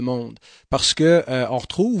envers le monde. Parce que on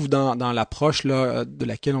retrouve dans l'approche là de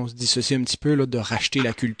laquelle on se dissocie un petit peu là, de racheter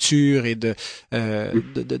la culture et de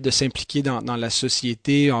s'impliquer dans la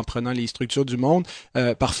société en prenant les structures du monde.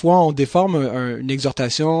 Parfois, on déforme une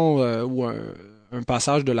exhortation ou un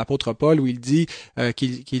passage de l'apôtre Paul où il dit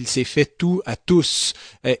qu'il s'est fait tout à tous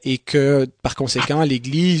et que par conséquent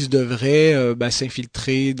l'Église devrait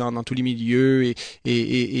s'infiltrer dans tous les milieux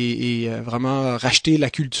et vraiment racheter la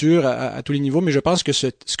culture à tous les niveaux. Mais je pense que ce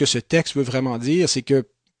que ce texte veut vraiment dire, c'est que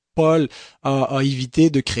Paul a évité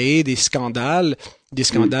de créer des scandales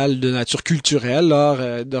de nature culturelle,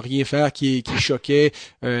 là, de rien faire qui choquait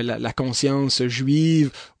la conscience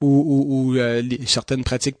juive ou certaines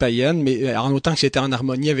pratiques païennes, mais en autant que c'était en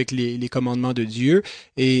harmonie avec les commandements de Dieu,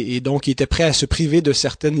 et donc il était prêt à se priver de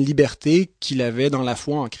certaines libertés qu'il avait dans la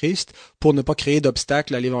foi en Christ pour ne pas créer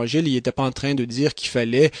d'obstacles à l'Évangile. Il n'était pas en train de dire qu'il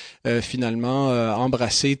fallait finalement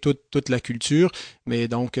embrasser toute la culture, mais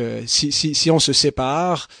donc si on se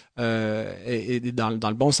sépare et dans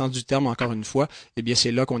le bon sens du terme, encore une fois, eh bien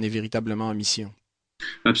c'est là qu'on est véritablement en mission.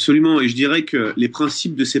 Absolument, et je dirais que les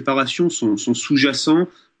principes de séparation sont sous-jacents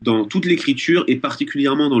dans toute l'Écriture et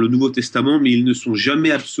particulièrement dans le Nouveau Testament, mais ils ne sont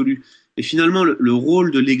jamais absolus. Et finalement, le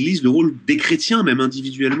rôle de l'Église, le rôle des chrétiens même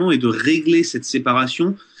individuellement, est de régler cette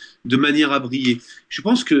séparation de manière à briller. Je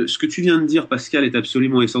pense que ce que tu viens de dire, Pascal, est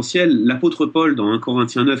absolument essentiel. L'apôtre Paul, dans 1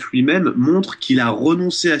 Corinthiens 9 lui-même, montre qu'il a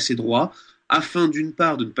renoncé à ses droits afin d'une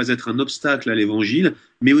part de ne pas être un obstacle à l'Évangile,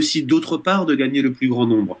 mais aussi d'autre part de gagner le plus grand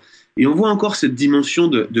nombre. Et on voit encore cette dimension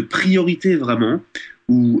de priorité vraiment,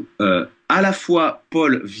 où à la fois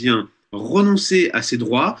Paul vient renoncer à ses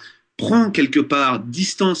droits, prend quelque part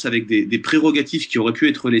distance avec des prérogatives qui auraient pu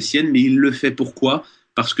être les siennes, mais il le fait pourquoi ?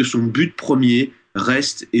 Parce que son but premier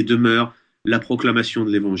reste et demeure la proclamation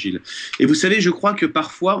de l'Évangile. Et vous savez, je crois que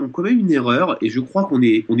parfois on commet une erreur, et je crois qu'on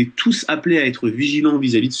est tous appelés à être vigilants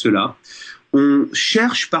vis-à-vis de cela. On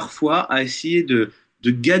cherche parfois à essayer de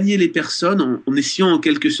gagner les personnes en essayant en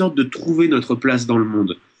quelque sorte de trouver notre place dans le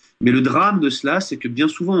monde. Mais le drame de cela, c'est que bien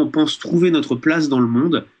souvent on pense trouver notre place dans le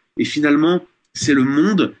monde, et finalement c'est le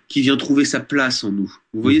monde qui vient trouver sa place en nous.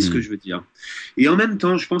 Vous voyez ce que je veux dire ? Et en même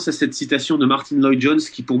temps, je pense à cette citation de Martin Lloyd-Jones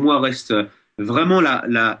qui pour moi reste vraiment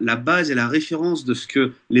la base et la référence de ce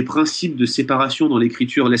que les principes de séparation dans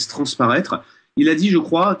l'Écriture laissent transparaître. Il a dit, je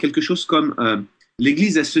crois, quelque chose comme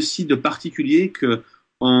l'Église a ceci de particulier que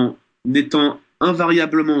en étant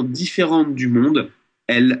invariablement différente du monde,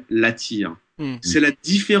 elle l'attire. C'est la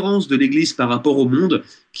différence de l'Église par rapport au monde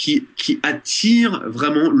qui attire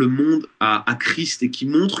vraiment le monde à Christ et qui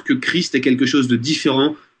montre que Christ est quelque chose de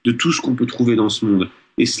différent de tout ce qu'on peut trouver dans ce monde.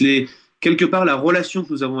 Et c'est quelque part la relation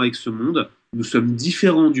que nous avons avec ce monde. Nous sommes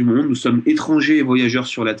différents du monde, nous sommes étrangers et voyageurs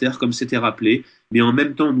sur la terre, comme c'était rappelé, mais en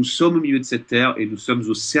même temps, nous sommes au milieu de cette terre et nous sommes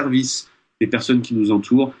au service des personnes qui nous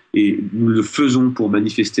entourent et nous le faisons pour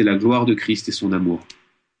manifester la gloire de Christ et son amour.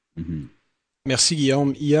 Merci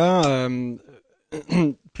Guillaume. Il y a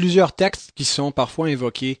plusieurs textes qui sont parfois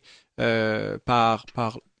invoqués par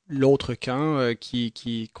l'autre camp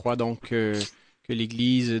qui croit donc que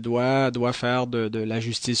l'Église doit faire de la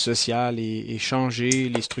justice sociale et changer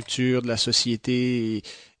les structures de la société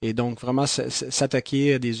et donc vraiment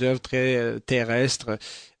s'attaquer à des œuvres très terrestres.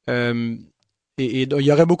 Et il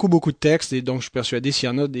y aurait beaucoup de textes, et donc je suis persuadé s'il y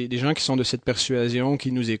en a des gens qui sont de cette persuasion,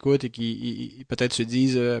 qui nous écoutent et qui peut-être se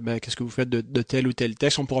disent qu'est-ce que vous faites de tel ou tel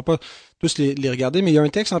texte. On ne pourra pas tous les regarder, mais il y a un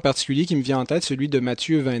texte en particulier qui me vient en tête, celui de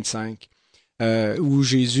Matthieu 25, où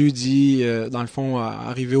Jésus dit, dans le fond,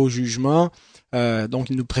 arrivé au jugement, donc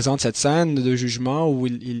il nous présente cette scène de jugement où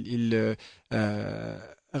il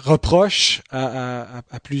reproche à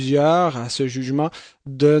plusieurs, à ce jugement,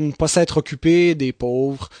 de ne pas s'être occupé des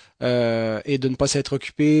pauvres et de ne pas s'être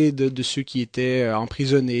occupé de ceux qui étaient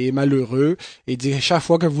emprisonnés, malheureux, et dire chaque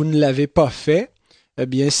fois que vous ne l'avez pas fait, eh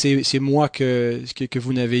bien c'est moi que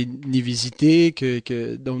vous n'avez ni visité,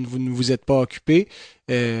 dont vous ne vous êtes pas occupé.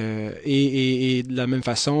 Et de la même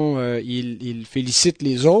façon, il félicite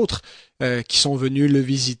les autres qui sont venus le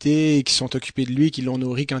visiter et qui sont occupés de lui, qui l'ont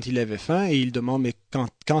nourri quand il avait faim, et il demande, mais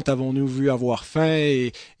quand avons-nous vu avoir faim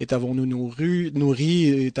et t'avons-nous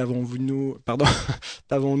nourri et t'avons-nous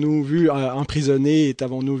vu emprisonné et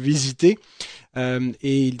t'avons-nous visité?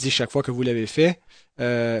 Et il dit chaque fois que vous l'avez fait,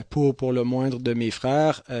 pour le moindre de mes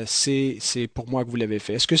frères, c'est pour moi que vous l'avez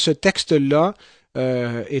fait. Est-ce que ce texte-là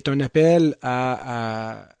est un appel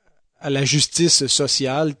à la justice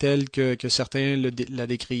sociale telle que certains la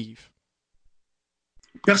décrivent?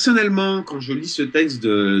 Personnellement, quand je lis ce texte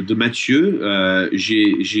de Matthieu,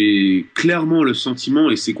 j'ai clairement le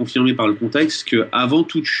sentiment, et c'est confirmé par le contexte, que avant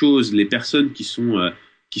toute chose, les personnes qui sont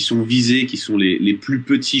visées, qui sont les plus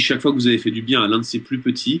petits, chaque fois que vous avez fait du bien à l'un de ces plus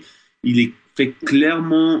petits, il est fait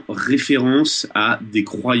clairement référence à des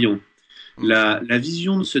croyants. La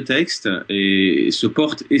vision de ce texte se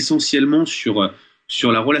porte essentiellement sur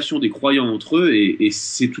la relation des croyants entre eux, et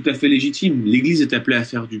c'est tout à fait légitime. L'Église est appelée à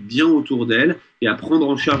faire du bien autour d'elle et à prendre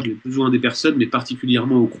en charge les besoins des personnes, mais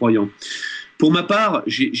particulièrement aux croyants. Pour ma part,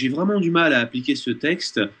 j'ai vraiment du mal à appliquer ce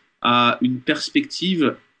texte à une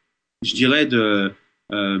perspective, je dirais,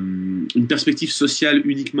 une perspective sociale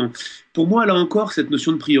uniquement. Pour moi, là encore, cette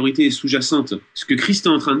notion de priorité est sous-jacente. Ce que Christ est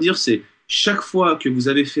en train de dire, c'est chaque fois que vous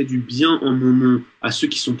avez fait du bien en mon nom à ceux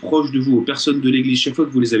qui sont proches de vous, aux personnes de l'Église, chaque fois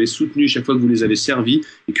que vous les avez soutenus, chaque fois que vous les avez servis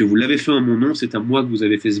et que vous l'avez fait en mon nom, c'est à moi que vous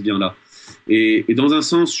avez fait ce bien-là. Et dans un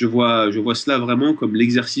sens, je vois cela vraiment comme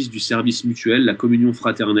l'exercice du service mutuel, la communion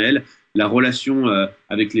fraternelle, la relation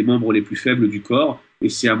avec les membres les plus faibles du corps. Et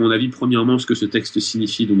c'est à mon avis, premièrement, ce que ce texte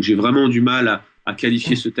signifie. Donc j'ai vraiment du mal à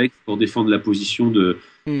qualifier ce texte pour défendre la position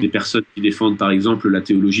des personnes qui défendent, par exemple, la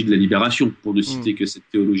théologie de la libération, pour ne citer que cette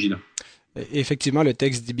théologie-là. Effectivement, le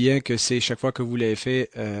texte dit bien que c'est chaque fois que vous l'avez fait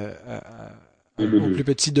au plus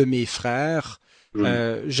petit de mes frères.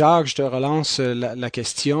 Jacques, je te relance la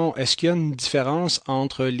question. Est-ce qu'il y a une différence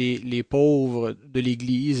entre les pauvres de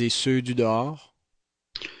l'Église et ceux du dehors?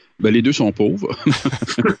 Ben, les deux sont pauvres.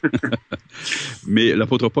 Mais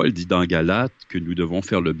l'apôtre Paul dit dans Galates que nous devons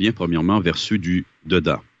faire le bien premièrement vers ceux du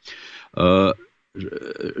dedans.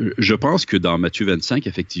 Je pense que dans Matthieu 25,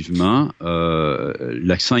 effectivement,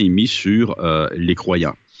 l'accent est mis sur les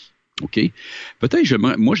croyants. OK? Peut-être,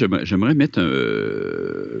 j'aimerais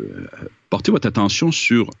porter votre attention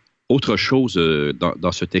sur autre chose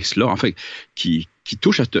dans ce texte-là, en fait, qui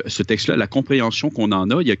touche à ce texte-là, la compréhension qu'on en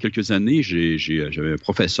a. Il y a quelques années, j'avais un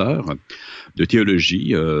professeur de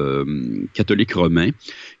théologie catholique romain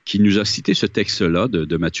qui nous a cité ce texte-là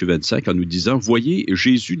de Matthieu 25 en nous disant, voyez,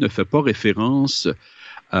 Jésus ne fait pas référence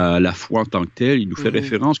à la foi en tant que telle, il nous fait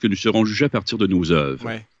référence que nous serons jugés à partir de nos œuvres.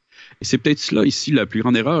 Ouais. Et c'est peut-être cela ici la plus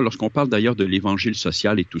grande erreur lorsqu'on parle d'ailleurs de l'évangile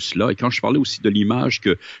social et tout cela. Et quand je parlais aussi de l'image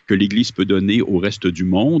que l'Église peut donner au reste du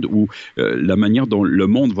monde ou la manière dont le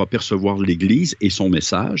monde va percevoir l'Église et son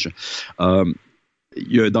message,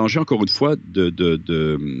 il y a un danger, encore une fois,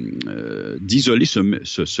 d'isoler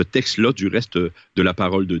ce texte-là du reste de la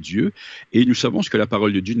parole de Dieu. Et nous savons ce que la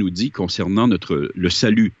parole de Dieu nous dit concernant le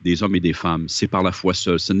salut des hommes et des femmes. C'est par la foi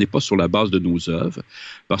seule. Ce n'est pas sur la base de nos œuvres,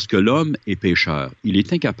 parce que l'homme est pécheur. Il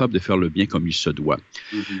est incapable de faire le bien comme il se doit.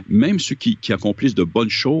 Mm-hmm. Même ceux qui accomplissent de bonnes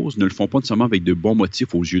choses ne le font pas nécessairement avec de bons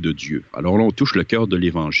motifs aux yeux de Dieu. Alors là, on touche le cœur de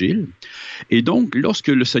l'Évangile. Et donc, lorsque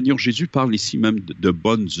le Seigneur Jésus parle ici même de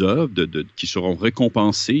bonnes œuvres, qui seront récompensées,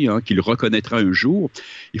 qu'il reconnaîtra un jour,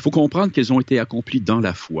 il faut comprendre qu'elles ont été accomplies dans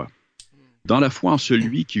la foi. Dans la foi en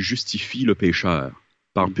celui qui justifie le pécheur.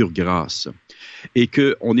 par pure grâce. Et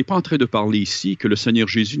qu'on n'est pas en train de parler ici que le Seigneur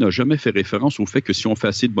Jésus n'a jamais fait référence au fait que si on fait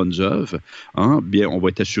assez de bonnes œuvres, bien, on va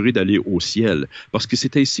être assuré d'aller au ciel. Parce que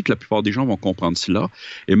c'est ainsi que la plupart des gens vont comprendre cela.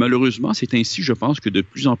 Et malheureusement, c'est ainsi, je pense, que de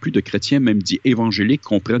plus en plus de chrétiens, même dits évangéliques,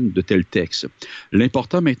 comprennent de tels textes.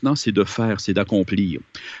 L'important maintenant, c'est de faire, c'est d'accomplir.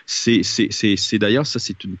 C'est d'ailleurs, ça,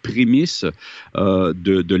 c'est une prémisse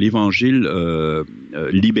de l'évangile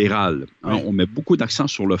libéral. Oui. On met beaucoup d'accent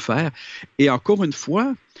sur le faire. Et encore une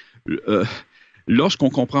fois, lorsqu'on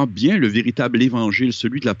comprend bien le véritable évangile,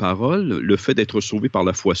 celui de la parole, le fait d'être sauvé par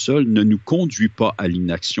la foi seule ne nous conduit pas à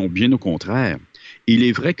l'inaction, bien au contraire. Il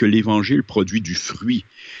est vrai que l'évangile produit du fruit,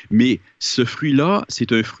 mais ce fruit-là,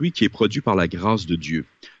 c'est un fruit qui est produit par la grâce de Dieu.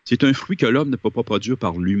 C'est un fruit que l'homme ne peut pas produire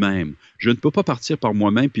par lui-même. Je ne peux pas partir par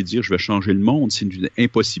moi-même et dire « je vais changer le monde », c'est une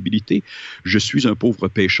impossibilité. Je suis un pauvre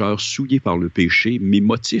pécheur souillé par le péché. Mes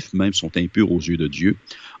motifs même sont impurs aux yeux de Dieu.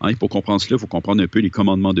 Et pour comprendre cela, il faut comprendre un peu les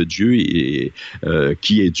commandements de Dieu et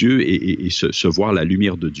qui est Dieu et se voir la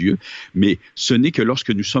lumière de Dieu. Mais ce n'est que lorsque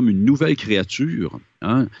nous sommes une nouvelle créature,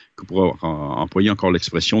 pour employer encore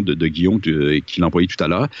l'expression de Guillaume qu'il a employé tout à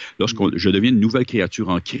l'heure, lorsque je deviens une nouvelle créature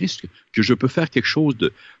en Christ, que je peux faire quelque chose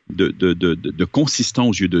de consistant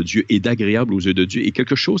aux yeux de Dieu et d'agréable aux yeux de Dieu et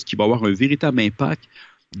quelque chose qui va avoir un véritable impact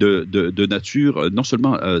de nature non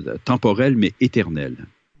seulement temporelle, mais éternelle.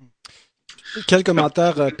 Quel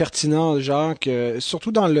commentaire pertinent, Jacques,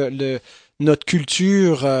 surtout dans notre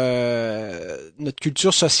culture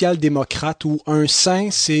social-démocrate où un saint,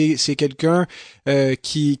 c'est quelqu'un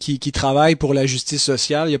qui travaille pour la justice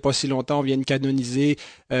sociale. Il n'y a pas si longtemps, on vient de canoniser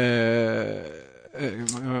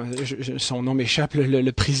son nom m'échappe,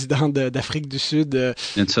 le président d'Afrique du Sud.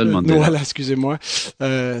 Nelson Mandela. Voilà, excusez-moi.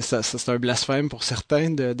 C'est un blasphème pour certains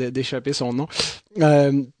d'échapper son nom.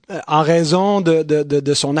 En raison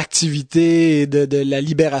de son activité et de la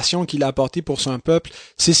libération qu'il a apportée pour son peuple,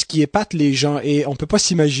 c'est ce qui épate les gens. Et on peut pas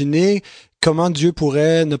s'imaginer comment Dieu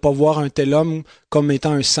pourrait ne pas voir un tel homme comme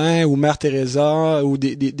étant un saint ou Mère Teresa ou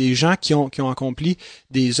des gens qui ont accompli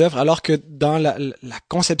des œuvres, alors que dans la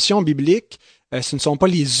conception biblique, ce ne sont pas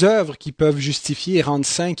les œuvres qui peuvent justifier et rendre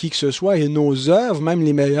saint qui que ce soit, et nos œuvres, même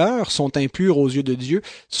les meilleures, sont impures aux yeux de Dieu.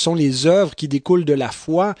 Ce sont les œuvres qui découlent de la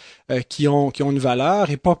foi qui ont une valeur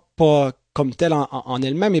et pas comme telles en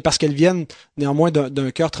elles-mêmes, mais parce qu'elles viennent néanmoins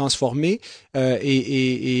d'un cœur transformé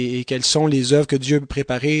et qu'elles sont les œuvres que Dieu a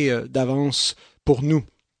préparées d'avance pour nous.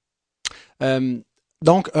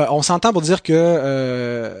 Donc, on s'entend pour dire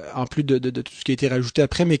que, en plus de tout ce qui a été rajouté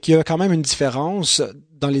après, mais qu'il y a quand même une différence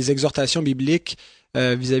dans les exhortations bibliques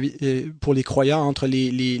vis-à-vis pour les croyants entre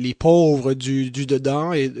les pauvres du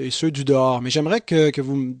dedans et ceux du dehors. Mais j'aimerais que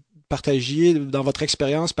vous me partagiez dans votre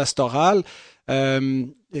expérience pastorale.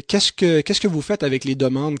 Qu'est-ce que vous faites avec les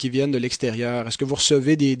demandes qui viennent de l'extérieur? Est-ce que vous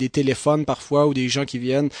recevez des téléphones parfois ou des gens qui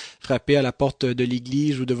viennent frapper à la porte de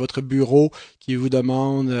l'église ou de votre bureau qui vous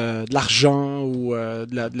demandent de l'argent ou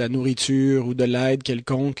de la nourriture ou de l'aide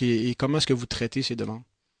quelconque et comment est-ce que vous traitez ces demandes?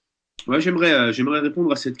 Ouais, j'aimerais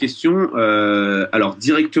répondre à cette question. Alors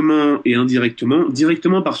directement et indirectement.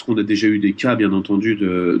 Directement parce qu'on a déjà eu des cas, bien entendu,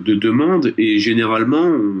 de demandes et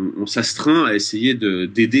généralement on s'astreint à essayer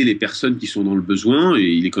d'aider les personnes qui sont dans le besoin. Et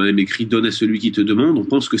il est quand même écrit donne à celui qui te demande. On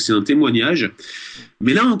pense que c'est un témoignage.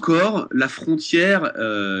 Mais là encore, la frontière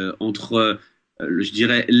entre, je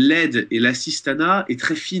dirais, l'aide et l'assistanat est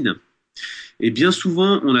très fine. Et bien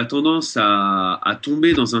souvent, on a tendance à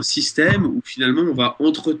tomber dans un système où finalement on va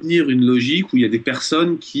entretenir une logique où il y a des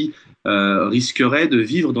personnes qui risqueraient de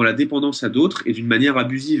vivre dans la dépendance à d'autres et d'une manière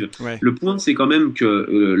abusive. Ouais. Le point, c'est quand même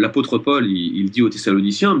que l'apôtre Paul, il dit aux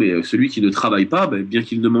Thessaloniciens, mais celui qui ne travaille pas, bien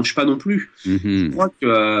qu'il ne mange pas non plus. Mm-hmm. Je crois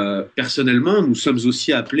que personnellement, nous sommes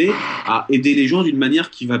aussi appelés à aider les gens d'une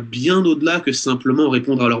manière qui va bien au-delà que simplement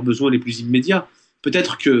répondre à leurs besoins les plus immédiats.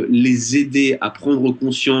 Peut-être que les aider à prendre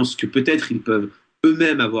conscience que peut-être ils peuvent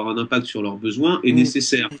eux-mêmes avoir un impact sur leurs besoins est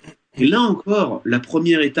nécessaire. Et là encore, la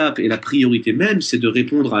première étape et la priorité même, c'est de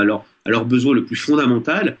répondre à leur besoin le plus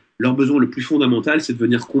fondamental. Leur besoin le plus fondamental, c'est de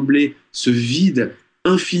venir combler ce vide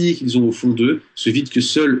infini qu'ils ont au fond d'eux, ce vide que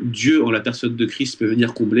seul Dieu, en la personne de Christ, peut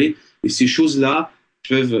venir combler. Et ces choses-là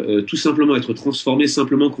peuvent tout simplement être transformées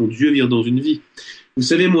simplement quand Dieu vient dans une vie. Vous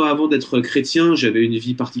savez, moi, avant d'être chrétien, j'avais une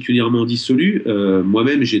vie particulièrement dissolue.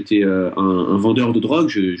 Moi-même, j'étais un vendeur de drogue,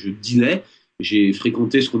 je dealais. J'ai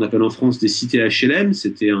fréquenté ce qu'on appelle en France des cités HLM.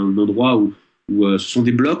 C'était un endroit où ce sont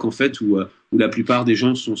des blocs, en fait, où la plupart des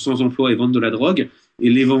gens sont sans emploi et vendent de la drogue. Et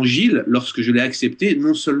l'évangile, lorsque je l'ai accepté,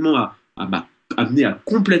 non seulement a amené à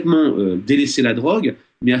complètement délaisser la drogue,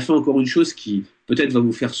 mais a fait encore une chose qui peut-être va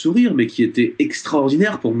vous faire sourire, mais qui était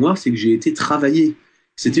extraordinaire pour moi, c'est que j'ai été travaillé.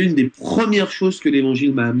 C'était une des premières choses que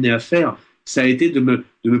l'évangile m'a amené à faire. ça a été de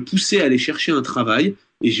me pousser à aller chercher un travail.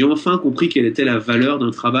 Et j'ai enfin compris quelle était la valeur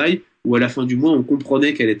d'un travail où à la fin du mois, on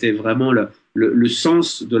comprenait quel était vraiment le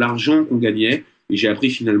sens de l'argent qu'on gagnait. Et j'ai appris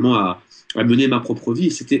finalement à mener ma propre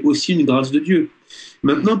vie. C'était aussi une grâce de Dieu.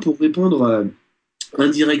 Maintenant, pour répondre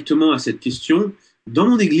indirectement à cette question, dans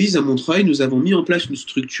mon église à Montreuil, nous avons mis en place une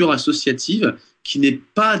structure associative qui n'est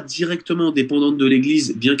pas directement dépendante de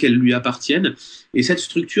l'église, bien qu'elle lui appartienne. Et cette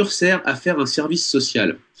structure sert à faire un service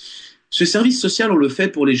social. Ce service social, on le fait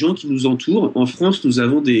pour les gens qui nous entourent. En France, nous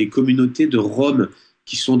avons des communautés de Roms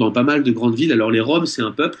qui sont dans pas mal de grandes villes. Alors les Roms, c'est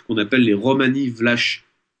un peuple qu'on appelle les Romani Vlach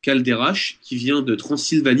Calderache, qui vient de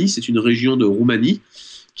Transylvanie, c'est une région de Roumanie,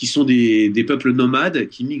 qui sont des peuples nomades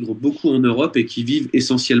qui migrent beaucoup en Europe et qui vivent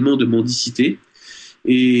essentiellement de mendicité.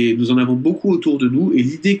 Et nous en avons beaucoup autour de nous. Et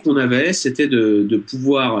l'idée qu'on avait, c'était de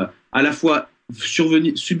pouvoir à la fois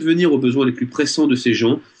subvenir aux besoins les plus pressants de ces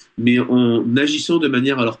gens, mais en agissant de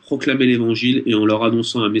manière à leur proclamer l'évangile et en leur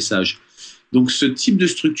annonçant un message. Donc ce type de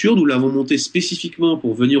structure, nous l'avons monté spécifiquement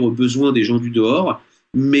pour venir aux besoins des gens du dehors,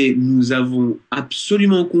 mais nous avons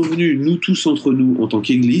absolument convenu, nous tous entre nous, en tant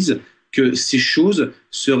qu'Église, que ces choses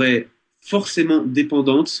seraient forcément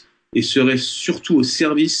dépendantes et seraient surtout au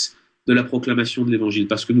service de la proclamation de l'Évangile,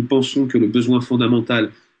 parce que nous pensons que le besoin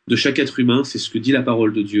fondamental de chaque être humain, c'est ce que dit la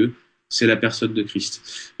parole de Dieu, c'est la personne de Christ.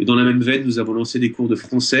 Et dans la même veine, nous avons lancé des cours de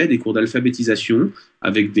français, des cours d'alphabétisation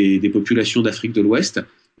avec des populations d'Afrique de l'Ouest,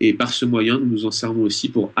 et par ce moyen, nous nous en servons aussi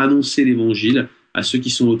pour annoncer l'Évangile à ceux qui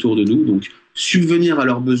sont autour de nous, donc subvenir à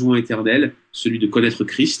leurs besoins éternels, celui de connaître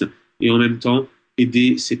Christ, et en même temps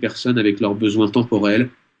aider ces personnes avec leurs besoins temporels,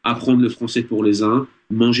 apprendre le français pour les uns,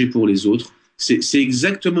 manger pour les autres. C'est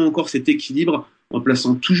exactement encore cet équilibre en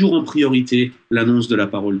plaçant toujours en priorité l'annonce de la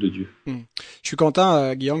parole de Dieu. Je suis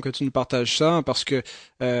content, Guillaume, que tu nous partages ça, parce que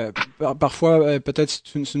parfois, peut-être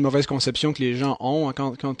c'est une mauvaise conception que les gens ont, hein,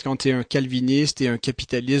 quand tu es un calviniste et un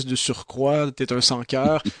capitaliste de surcroît, tu es un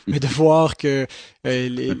sans-cœur, mais de voir que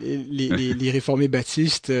les réformés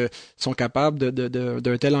baptistes sont capables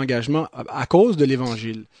d'un tel engagement à cause de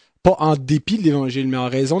l'Évangile. Pas en dépit de l'Évangile, mais en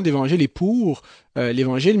raison de l'Évangile et pour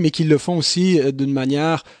l'Évangile, mais qu'ils le font aussi d'une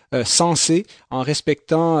manière sensée, en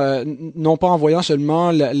respectant, non pas en voyant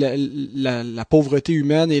seulement la pauvreté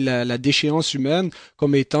humaine et la déchéance humaine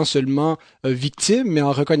comme étant seulement victime, mais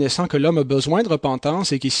en reconnaissant que l'homme a besoin de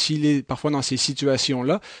repentance et que s'il est parfois dans ces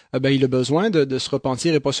situations-là, ben, il a besoin de se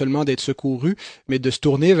repentir et pas seulement d'être secouru, mais de se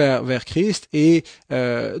tourner vers Christ et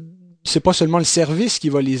c'est pas seulement le service qui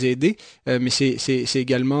va les aider, mais c'est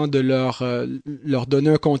également de leur donner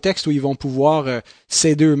un contexte où ils vont pouvoir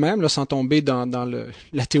s'aider eux-mêmes, là, sans tomber dans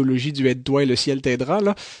la théologie du aide-toi et le ciel t'aidera,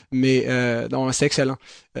 là. Mais donc, c'est excellent.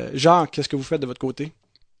 Jean, qu'est-ce que vous faites de votre côté?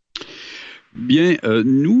 Bien,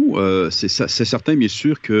 nous, c'est certain, bien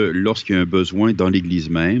sûr, que lorsqu'il y a un besoin dans l'Église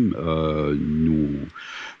même,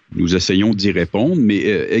 nous essayons d'y répondre, mais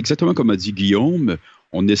exactement comme a dit Guillaume,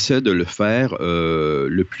 on essaie de le faire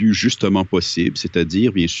le plus justement possible,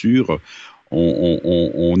 c'est-à-dire, bien sûr,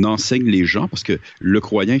 on enseigne les gens, parce que le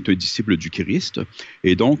croyant est un disciple du Christ,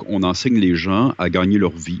 et donc on enseigne les gens à gagner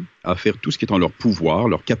leur vie, à faire tout ce qui est en leur pouvoir,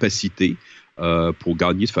 leur capacité, pour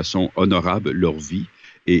gagner de façon honorable leur vie.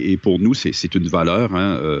 Et pour nous, c'est une valeur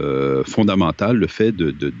fondamentale, le fait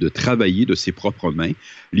de travailler de ses propres mains.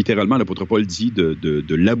 Littéralement, l'apôtre Paul dit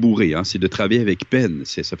de labourer, c'est de travailler avec peine.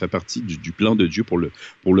 Ça fait partie du plan de Dieu pour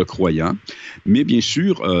le croyant. Mais bien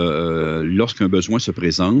sûr, lorsqu'un besoin se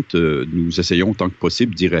présente, nous essayons autant que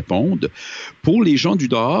possible d'y répondre. Pour les gens du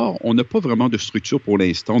dehors, on n'a pas vraiment de structure pour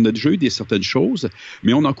l'instant. On a déjà eu certaines choses,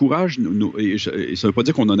 mais on encourage, et ça ne veut pas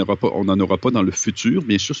dire qu'on n'en aura pas dans le futur.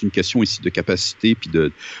 Bien sûr, c'est une question ici de capacité puis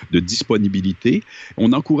de disponibilité.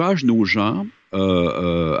 On encourage nos gens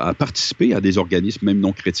à participer à des organismes même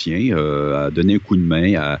non chrétiens, à donner un coup de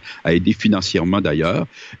main, à aider financièrement d'ailleurs.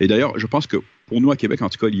 Et d'ailleurs, je pense que pour nous à Québec, en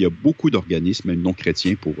tout cas, il y a beaucoup d'organismes même non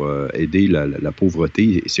chrétiens pour aider la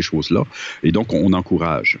pauvreté et ces choses-là. Et donc, on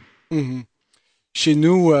encourage. Mm-hmm. Chez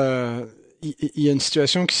nous, il y a une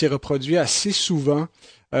situation qui s'est reproduite assez souvent.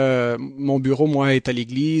 Mon bureau, moi, est à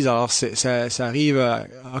l'église. Alors, ça arrive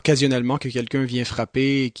occasionnellement que quelqu'un vient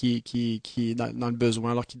frapper et qui est dans le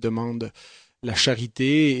besoin, alors qu'il demande la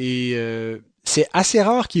charité. Et c'est assez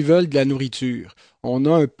rare qu'ils veulent de la nourriture. On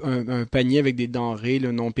a un panier avec des denrées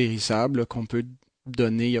non périssables qu'on peut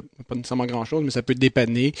donner. Il n'y a pas nécessairement grand-chose, mais ça peut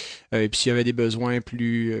dépanner. Et puis, s'il y avait des besoins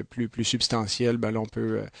plus substantiels, ben là, on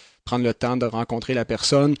peut prendre le temps de rencontrer la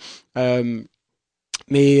personne.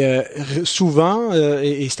 Mais souvent,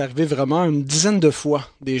 et c'est arrivé vraiment une dizaine de fois,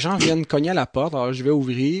 des gens viennent cogner à la porte, alors je vais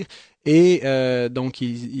ouvrir, Et donc,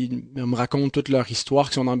 ils me racontent toute leur histoire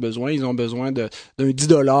qu'ils en ont besoin. Ils ont besoin d'un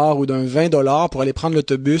 10$ ou d'un 20$ pour aller prendre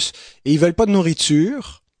l'autobus. Et ils veulent pas de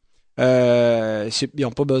nourriture. Ils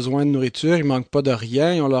n'ont pas besoin de nourriture, ils manquent pas de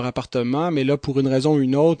rien, ils ont leur appartement, mais là, pour une raison ou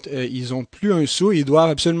une autre, ils ont plus un sou, ils doivent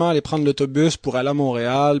absolument aller prendre l'autobus pour aller à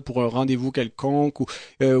Montréal, pour un rendez-vous quelconque,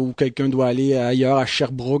 ou quelqu'un doit aller ailleurs, à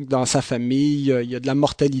Sherbrooke, dans sa famille, il y a de la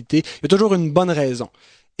mortalité. Il y a toujours une bonne raison.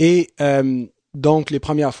 Et donc, les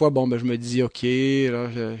premières fois, je me dis, OK, là,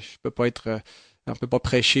 je peux pas être... on peut pas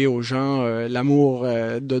prêcher aux gens l'amour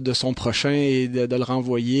de son prochain et de le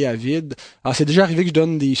renvoyer à vide. Alors, c'est déjà arrivé que je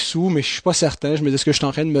donne des sous, mais je suis pas certain. Je me dis, est-ce que je suis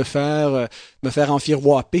en train de me faire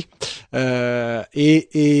enfiroiper?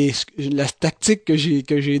 Et la tactique que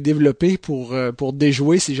j'ai développée pour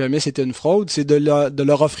déjouer si jamais c'était une fraude, c'est de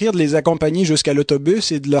leur offrir de les accompagner jusqu'à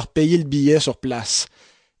l'autobus et de leur payer le billet sur place.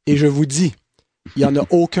 Et je vous dis, il y en a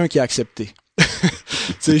aucun qui a accepté.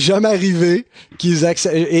 C'est jamais arrivé qu'ils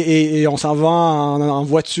acceptent et on s'en va en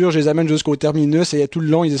voiture, je les amène jusqu'au terminus et tout le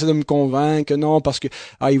long ils essaient de me convaincre que non parce que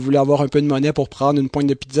ils voulaient avoir un peu de monnaie pour prendre une pointe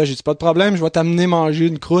de pizza. J'ai dit pas de problème, je vais t'amener manger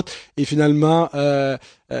une croûte et finalement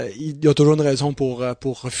il y a toujours une raison pour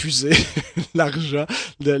refuser l'argent,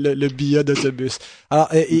 le billet d'autobus. Alors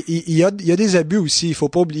il y a des abus aussi, il faut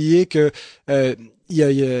pas oublier que il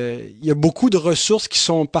y a beaucoup de ressources qui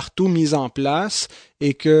sont partout mises en place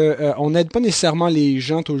et que on n'aide pas nécessairement les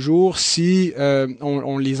gens toujours si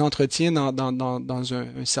on les entretient dans un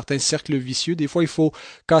certain cercle vicieux. Des fois, il faut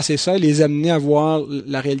casser ça et les amener à voir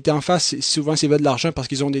la réalité en face. Souvent, s'ils veulent de l'argent parce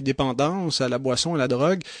qu'ils ont des dépendances à la boisson, à la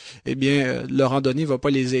drogue, eh bien, leur en donner va pas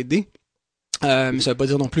les aider. Mais ça veut pas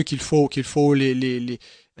dire non plus qu'il faut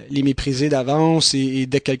les mépriser d'avance et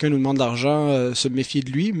dès que quelqu'un nous demande de l'argent, se méfier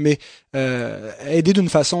de lui, mais aider d'une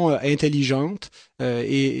façon intelligente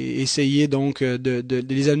et essayer donc de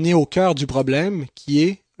les amener au cœur du problème, qui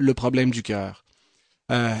est le problème du cœur.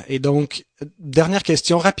 Et donc, dernière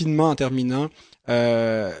question, rapidement en terminant,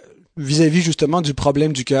 vis-à-vis justement du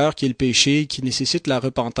problème du cœur, qui est le péché, qui nécessite la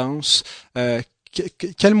repentance,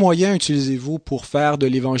 quels moyens utilisez-vous pour faire de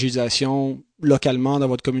l'évangélisation localement dans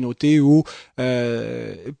votre communauté ou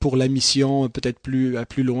pour la mission peut-être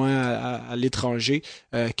plus loin à l'étranger?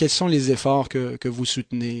 Quels sont les efforts que vous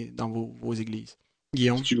soutenez dans vos églises?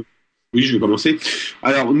 Guillaume? Oui, je vais commencer.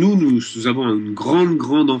 Alors nous avons une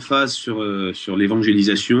grande emphase sur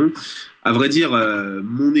l'évangélisation. À vrai dire,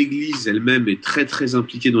 mon église elle-même est très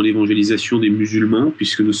impliquée dans l'évangélisation des musulmans,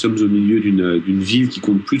 puisque nous sommes au milieu d'une ville qui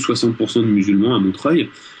compte plus de 60% de musulmans à Montreuil.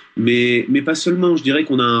 Mais pas seulement, je dirais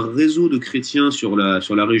qu'on a un réseau de chrétiens sur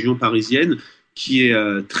la région parisienne qui est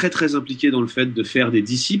très impliqué dans le fait de faire des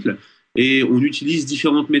disciples. Et on utilise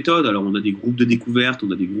différentes méthodes. Alors, on a des groupes de découverte,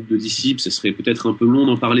 on a des groupes de disciples. Ce serait peut-être un peu long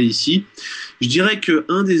d'en parler ici. Je dirais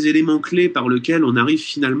qu'un des éléments clés par lequel on arrive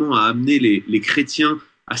finalement à amener les chrétiens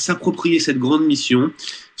à s'approprier cette grande mission,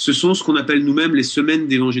 ce sont ce qu'on appelle nous-mêmes les semaines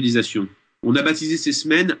d'évangélisation. On a baptisé ces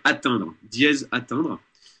semaines « Atteindre », dièse « Atteindre ».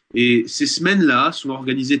 Et ces semaines-là sont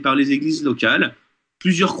organisées par les églises locales.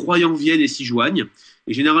 Plusieurs croyants viennent et s'y joignent.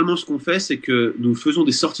 Et généralement, ce qu'on fait, c'est que nous faisons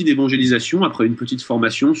des sorties d'évangélisation après une petite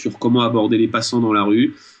formation sur comment aborder les passants dans la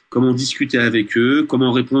rue, comment discuter avec eux,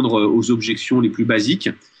 comment répondre aux objections les plus basiques.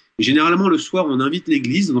 Et généralement, le soir, on invite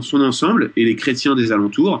l'église dans son ensemble et les chrétiens des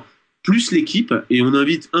alentours, plus l'équipe, et on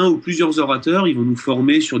invite un ou plusieurs orateurs. Ils vont nous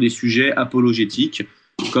former sur des sujets apologétiques,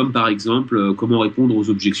 comme par exemple comment répondre aux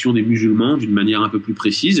objections des musulmans d'une manière un peu plus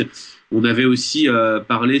précise. On avait aussi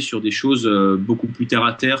parlé sur des choses beaucoup plus terre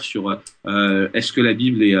à terre sur est-ce que la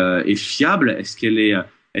Bible est fiable, est-ce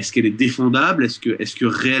qu'elle est défendable, est-ce que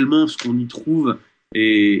réellement ce qu'on y trouve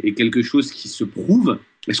est quelque chose qui se prouve,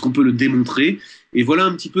 est-ce qu'on peut le démontrer. Et voilà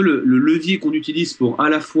un petit peu le levier qu'on utilise pour à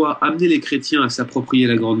la fois amener les chrétiens à s'approprier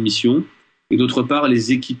la grande mission et d'autre part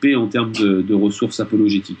les équiper en termes de ressources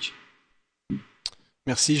apologétiques.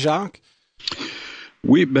 Merci Jacques.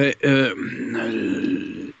 Oui,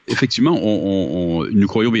 effectivement, nous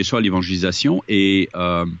croyons bien sûr à l'évangélisation et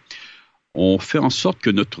on fait en sorte que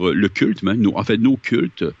le culte, même, nos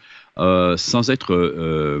cultes, sans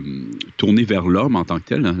être tournés vers l'homme en tant que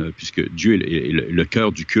tel, hein, puisque Dieu est le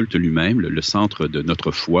cœur du culte lui-même, le centre de notre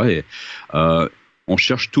foi, et on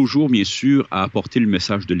cherche toujours, bien sûr, à apporter le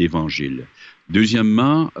message de l'Évangile.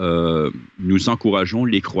 Deuxièmement, nous encourageons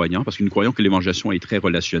les croyants, parce que nous croyons que l'évangélisation est très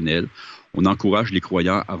relationnelle. On encourage les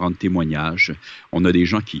croyants à rendre témoignage. On a des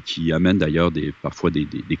gens qui amènent d'ailleurs parfois des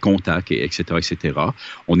contacts, etc., etc.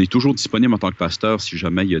 On est toujours disponible en tant que pasteur si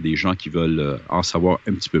jamais il y a des gens qui veulent en savoir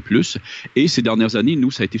un petit peu plus. Et ces dernières années, nous,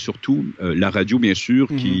 ça a été surtout la radio, bien sûr,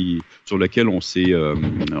 sur laquelle on s'est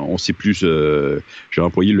plus, j'ai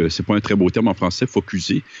employé c'est pas un très beau terme en français,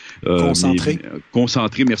 focusé. Concentré,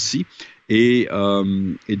 merci. Et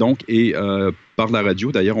donc, par la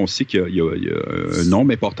radio, d'ailleurs, on sait qu'il y a un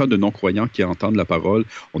nombre important de non-croyants qui entendent la parole.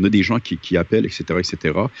 On a des gens qui appellent, etc.,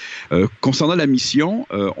 etc. Concernant la mission,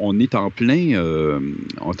 on est en plein,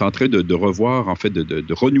 on est en train de revoir, en fait,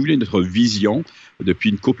 de renouveler notre vision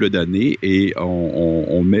depuis une couple d'années, et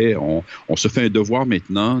on se fait un devoir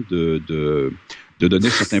maintenant de donner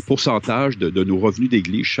un certain pourcentage de nos revenus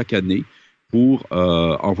d'église chaque année pour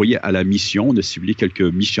envoyer à la mission. On a ciblé quelques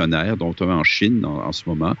missionnaires, dont un en Chine en ce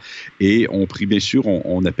moment. Et on prie, bien sûr,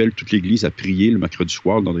 on appelle toute l'Église à prier le mercredi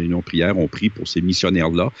soir dans les réunions de prière. On prie pour ces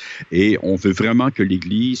missionnaires-là. Et on veut vraiment que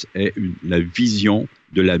l'Église ait la vision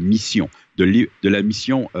de la mission, de la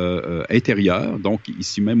mission intérieure. Donc,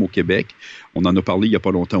 ici même au Québec, on en a parlé il n'y a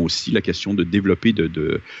pas longtemps aussi, la question de développer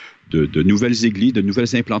de nouvelles églises, de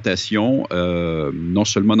nouvelles implantations, non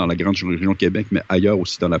seulement dans la grande région de Québec, mais ailleurs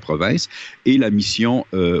aussi dans la province, et la mission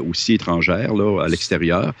aussi étrangère, là, à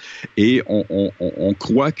l'extérieur. Et on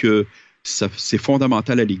croit que c'est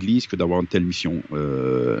fondamental à l'Église que d'avoir une telle mission.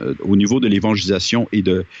 Au niveau de l'évangélisation et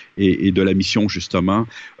de la mission, justement,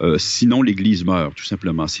 sinon l'Église meurt, tout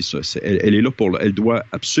simplement. C'est ça. Elle est là elle doit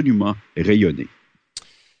absolument rayonner.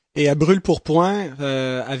 Et à brûle-pourpoint,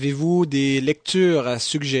 avez-vous des lectures à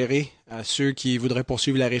suggérer à ceux qui voudraient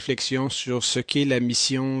poursuivre la réflexion sur ce qu'est la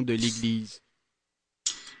mission de l'Église?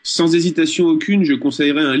 Sans hésitation aucune, je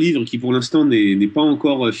conseillerais un livre qui pour l'instant n'est pas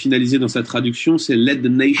encore finalisé dans sa traduction, c'est Let the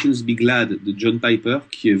Nations Be Glad de John Piper,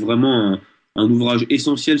 qui est vraiment un ouvrage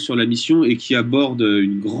essentiel sur la mission et qui aborde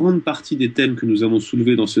une grande partie des thèmes que nous avons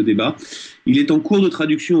soulevés dans ce débat. Il est en cours de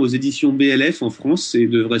traduction aux éditions BLF en France et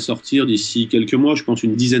devrait sortir d'ici quelques mois, je pense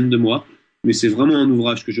une dizaine de mois, mais c'est vraiment un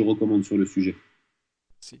ouvrage que je recommande sur le sujet.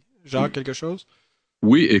 Jacques, quelque chose?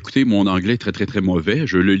 Oui, écoutez, mon anglais est très, très, très mauvais.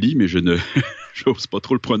 Je le lis, mais je n'ose pas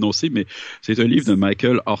trop le prononcer, mais c'est un livre de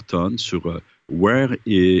Michael Horton sur Where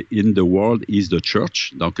in the World is the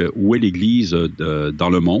Church? Donc, où est l'Église dans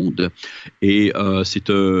le monde? Et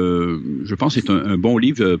je pense que c'est un bon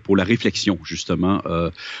livre pour la réflexion, justement,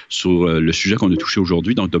 sur le sujet qu'on a touché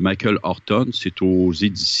aujourd'hui. Donc, de Michael Horton, c'est aux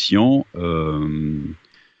éditions,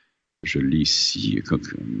 je l'ai ici,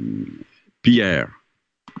 Pierre.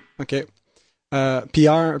 OK.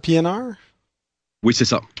 PNR? Oui, c'est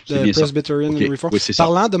ça. The Presbyterian Reform. Oui, c'est ça.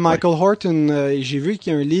 Parlant de Michael Horton, j'ai vu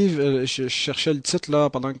qu'il y a un livre, je cherchais le titre là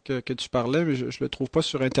pendant que tu parlais, mais je le trouve pas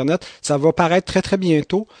sur Internet. Ça va paraître très très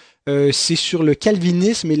bientôt. C'est sur le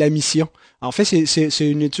calvinisme et la mission. En fait, c'est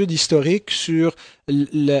une étude historique sur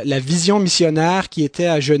la vision missionnaire qui était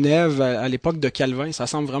à Genève à l'époque de Calvin. Ça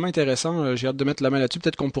semble vraiment intéressant. J'ai hâte de mettre la main là-dessus.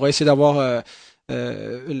 Peut-être qu'on pourrait essayer d'avoir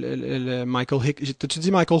Michael Hick. T'as-tu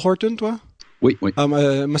dit Michael Horton, toi? Oui.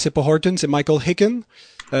 Moi, c'est pas Horton, c'est Michael Hicken,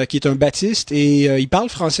 qui est un baptiste, et il parle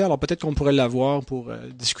français, alors peut-être qu'on pourrait l'avoir pour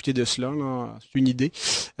discuter de cela, là. C'est une idée.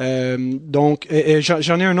 Donc,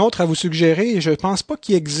 j'en ai un autre à vous suggérer, je pense pas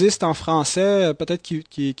qu'il existe en français, peut-être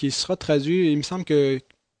qu'il sera traduit, il me semble que,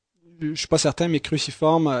 je suis pas certain, mais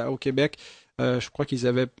Cruciforme au Québec, je crois qu'ils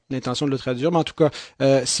avaient l'intention de le traduire, mais en tout cas,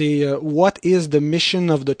 c'est What is the Mission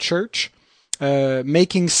of the Church?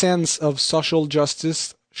 Making Sense of Social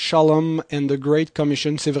Justice, Shalom and the Great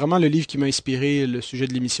Commission. C'est vraiment le livre qui m'a inspiré le sujet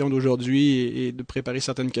de l'émission d'aujourd'hui et de préparer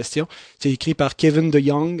certaines questions. C'est écrit par Kevin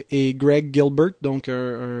DeYoung et Greg Gilbert, donc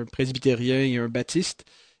un presbytérien et un baptiste,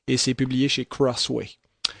 et c'est publié chez Crossway.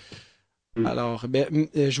 Alors,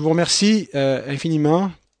 je vous remercie infiniment,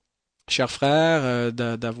 chers frères,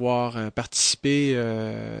 d'avoir participé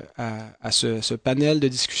à ce panel de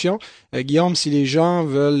discussion. Guillaume, si les gens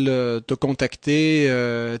veulent te contacter,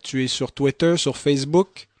 tu es sur Twitter, sur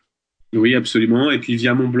Facebook? Oui, absolument. Et puis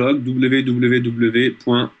via mon blog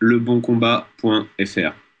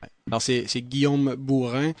www.leboncombat.fr. Alors, c'est Guillaume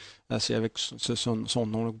Bourrin. C'est avec son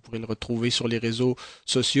nom, là, vous pourrez le retrouver sur les réseaux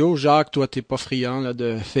sociaux. Jacques, toi, t'es pas friand là,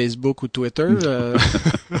 de Facebook ou Twitter.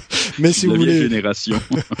 Mais si vous voulez, génération.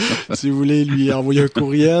 si vous voulez lui envoyer un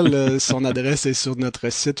courriel, son adresse est sur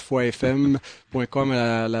notre site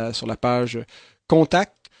foifm.com sur la page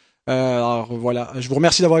Contact. Alors voilà, je vous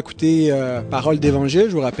remercie d'avoir écouté Parole d'Évangile.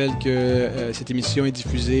 Je vous rappelle que cette émission est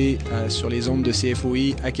diffusée sur les ondes de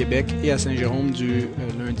CFOI à Québec et à Saint-Jérôme du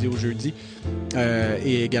lundi au jeudi.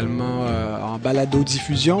 Et également en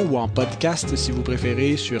balado-diffusion ou en podcast si vous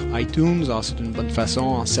préférez sur iTunes. Alors c'est une bonne façon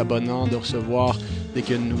en s'abonnant de recevoir dès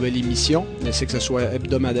qu'il y a une nouvelle émission. Je sais que ce soit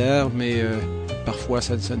hebdomadaire, mais parfois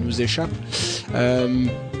ça nous échappe.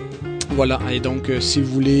 Voilà, et donc si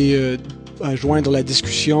vous voulez joindre la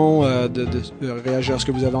discussion, de réagir à ce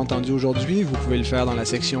que vous avez entendu aujourd'hui, vous pouvez le faire dans la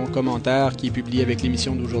section commentaires qui est publiée avec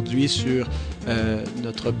l'émission d'aujourd'hui sur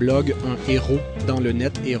notre blog Un héros dans le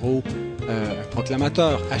net, héros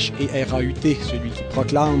proclamateur, H-E-R-A-U-T, celui qui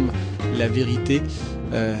proclame la vérité.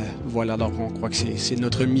 Voilà, donc on croit que c'est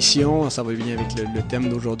notre mission, ça va bien avec le thème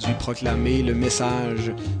d'aujourd'hui, proclamer le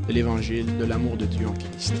message de l'Évangile, de l'amour de Dieu en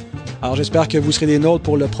Christ. Alors j'espère que vous serez des nôtres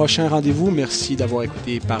pour le prochain rendez-vous. Merci d'avoir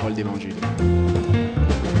écouté Parole d'Évangile.